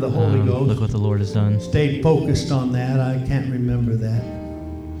hard for the Holy Ghost. Look what the Lord has done. Stayed focused on that. I can't remember that.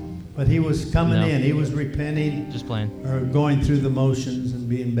 But he was coming in. He was repenting. Just playing. Or going through the motions and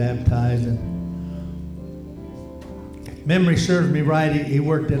being baptized. And memory serves me right. He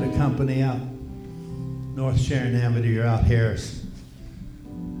worked at a company out North Sharon Avenue or out Harris.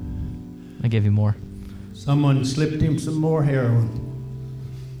 I gave you more. Someone slipped him some more heroin.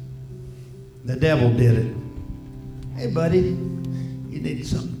 The devil did it. Hey, buddy, you need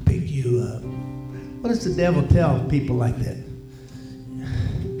something to pick you up. What does the devil tell people like that?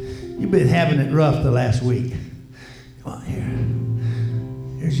 You've been having it rough the last week. Come on here.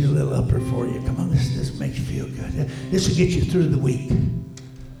 Here's your little upper for you. Come on, this makes you feel good. This will get you through the week.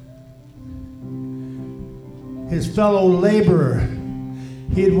 His fellow laborer,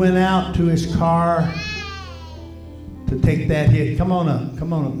 he had went out to his car to take that hit. Come on up,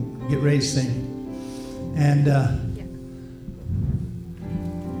 get ready to sing.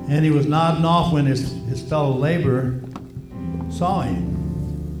 And he was nodding off when his fellow laborer saw him.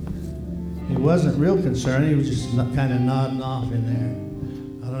 He wasn't real concerned. He was just kind of nodding off in there.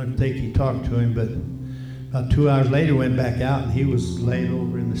 I don't think he talked to him, but about 2 hours later went back out and he was laid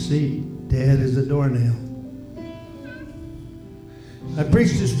over in the seat, dead as a doornail. I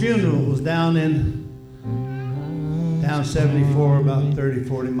preached his funeral. It was down 74, about 30,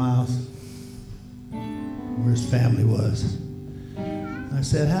 40 miles, where his family was. I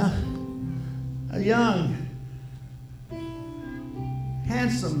said, how young,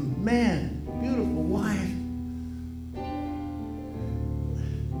 handsome man, beautiful wife.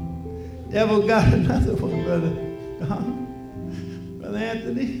 Devil got another one, Brother Don, Brother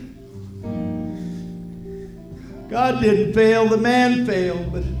Anthony. God didn't fail, the man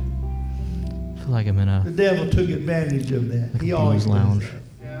failed, but I feel like I'm in the a devil took advantage of that. like He a always blues does lounge.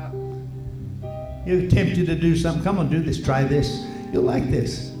 that. He'll tempt you to do something. Come on, do this, try this. You'll like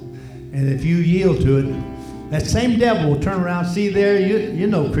this. And if you yield to it, that same devil will turn around, see there, you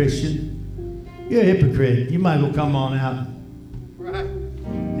know, Christian, you're a hypocrite. You might as well come on out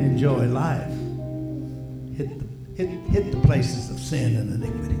and enjoy life. Hit the places of sin and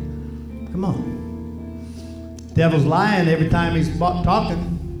iniquity. Come on. Devil's lying every time he's talking.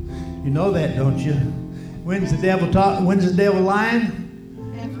 You know that, don't you? When's the devil lying?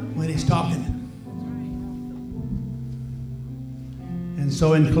 When he's talking. And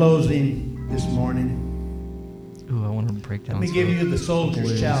so in closing this morning, Ooh, I want to break down. let me give you the soldier's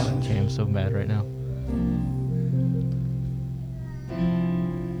blues challenge. jam so bad right now.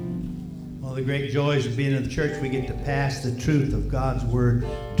 One of the great joys of being in the church, we get to pass the truth of God's word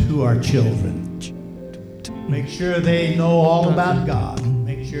to our children. Make sure they know all about God.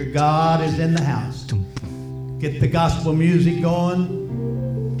 Make sure God is in the house. Get the gospel music going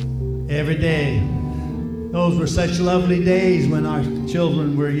every day. Those were such lovely days when our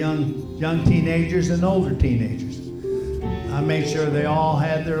children were young teenagers and older teenagers. I made sure they all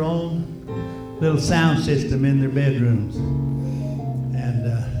had their own little sound system in their bedrooms. And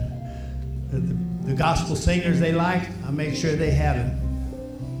the gospel singers they liked, I made sure they had them.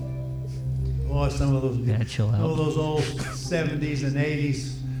 Boy, some of those, Chill out. some of those old 70s and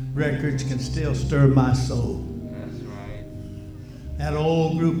 80s records can still stir my soul. That's right. That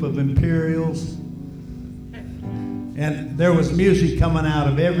old group of Imperials. And there was music coming out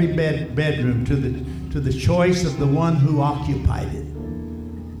of every bedroom to the choice of the one who occupied it.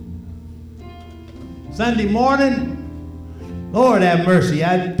 Sunday morning, Lord have mercy,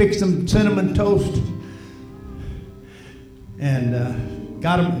 I'd fix some cinnamon toast and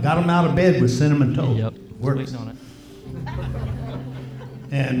got them out of bed with cinnamon toast. Yep. Works. Waiting on it.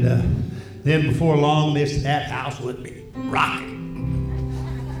 And then before long, that house would be rocking.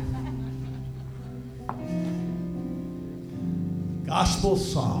 Gospel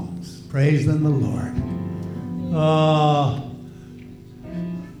songs, praising the Lord. Oh,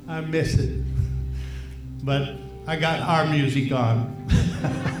 I miss it. But I got our music on.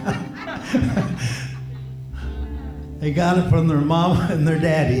 They got it from their mama and their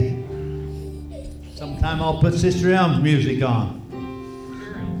daddy. Sometime I'll put Sister Elm's music on.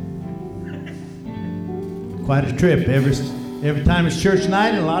 Quite a trip. Every time it's church night,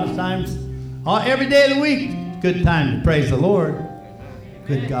 and a lot of times, every day of the week, good time to praise the Lord.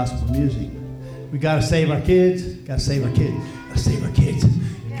 Good gospel music. We gotta save our kids. Gotta save our kids. Gotta save our kids.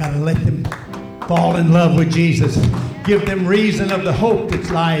 Gotta let them fall in love with Jesus. Give them reason of the hope that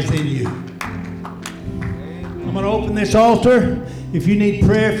lies in you. I'm gonna open this altar. If you need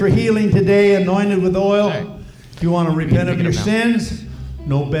prayer for healing today, anointed with oil, if you want to repent of your sins,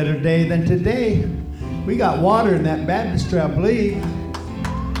 no better day than today. We got water in that baptistry, I believe.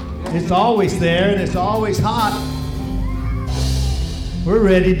 It's always there and it's always hot. We're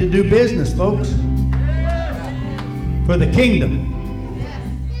ready to do business, folks, for the kingdom.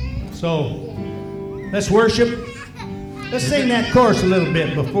 So let's worship. Let's sing that chorus a little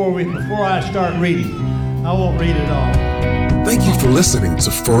bit before I start reading. I won't read it all. Thank you for listening to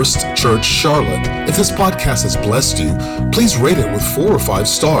First Church Charlotte. If this podcast has blessed you, please rate it with 4 or 5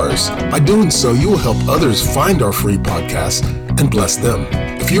 stars. By doing so, you will help others find our free podcast and bless them.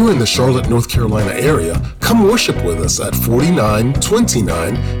 If you're in the Charlotte, North Carolina area, come worship with us at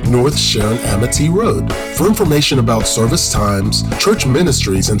 4929 North Sharon Amity Road. For information about service times, church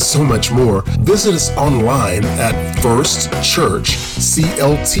ministries, and so much more, visit us online at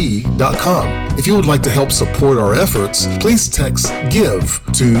firstchurchclt.com. If you would like to help support our efforts, please text GIVE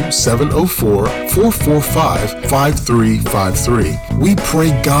to 704-445-5353. We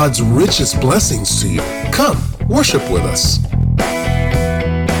pray God's richest blessings to you. Come, worship with us.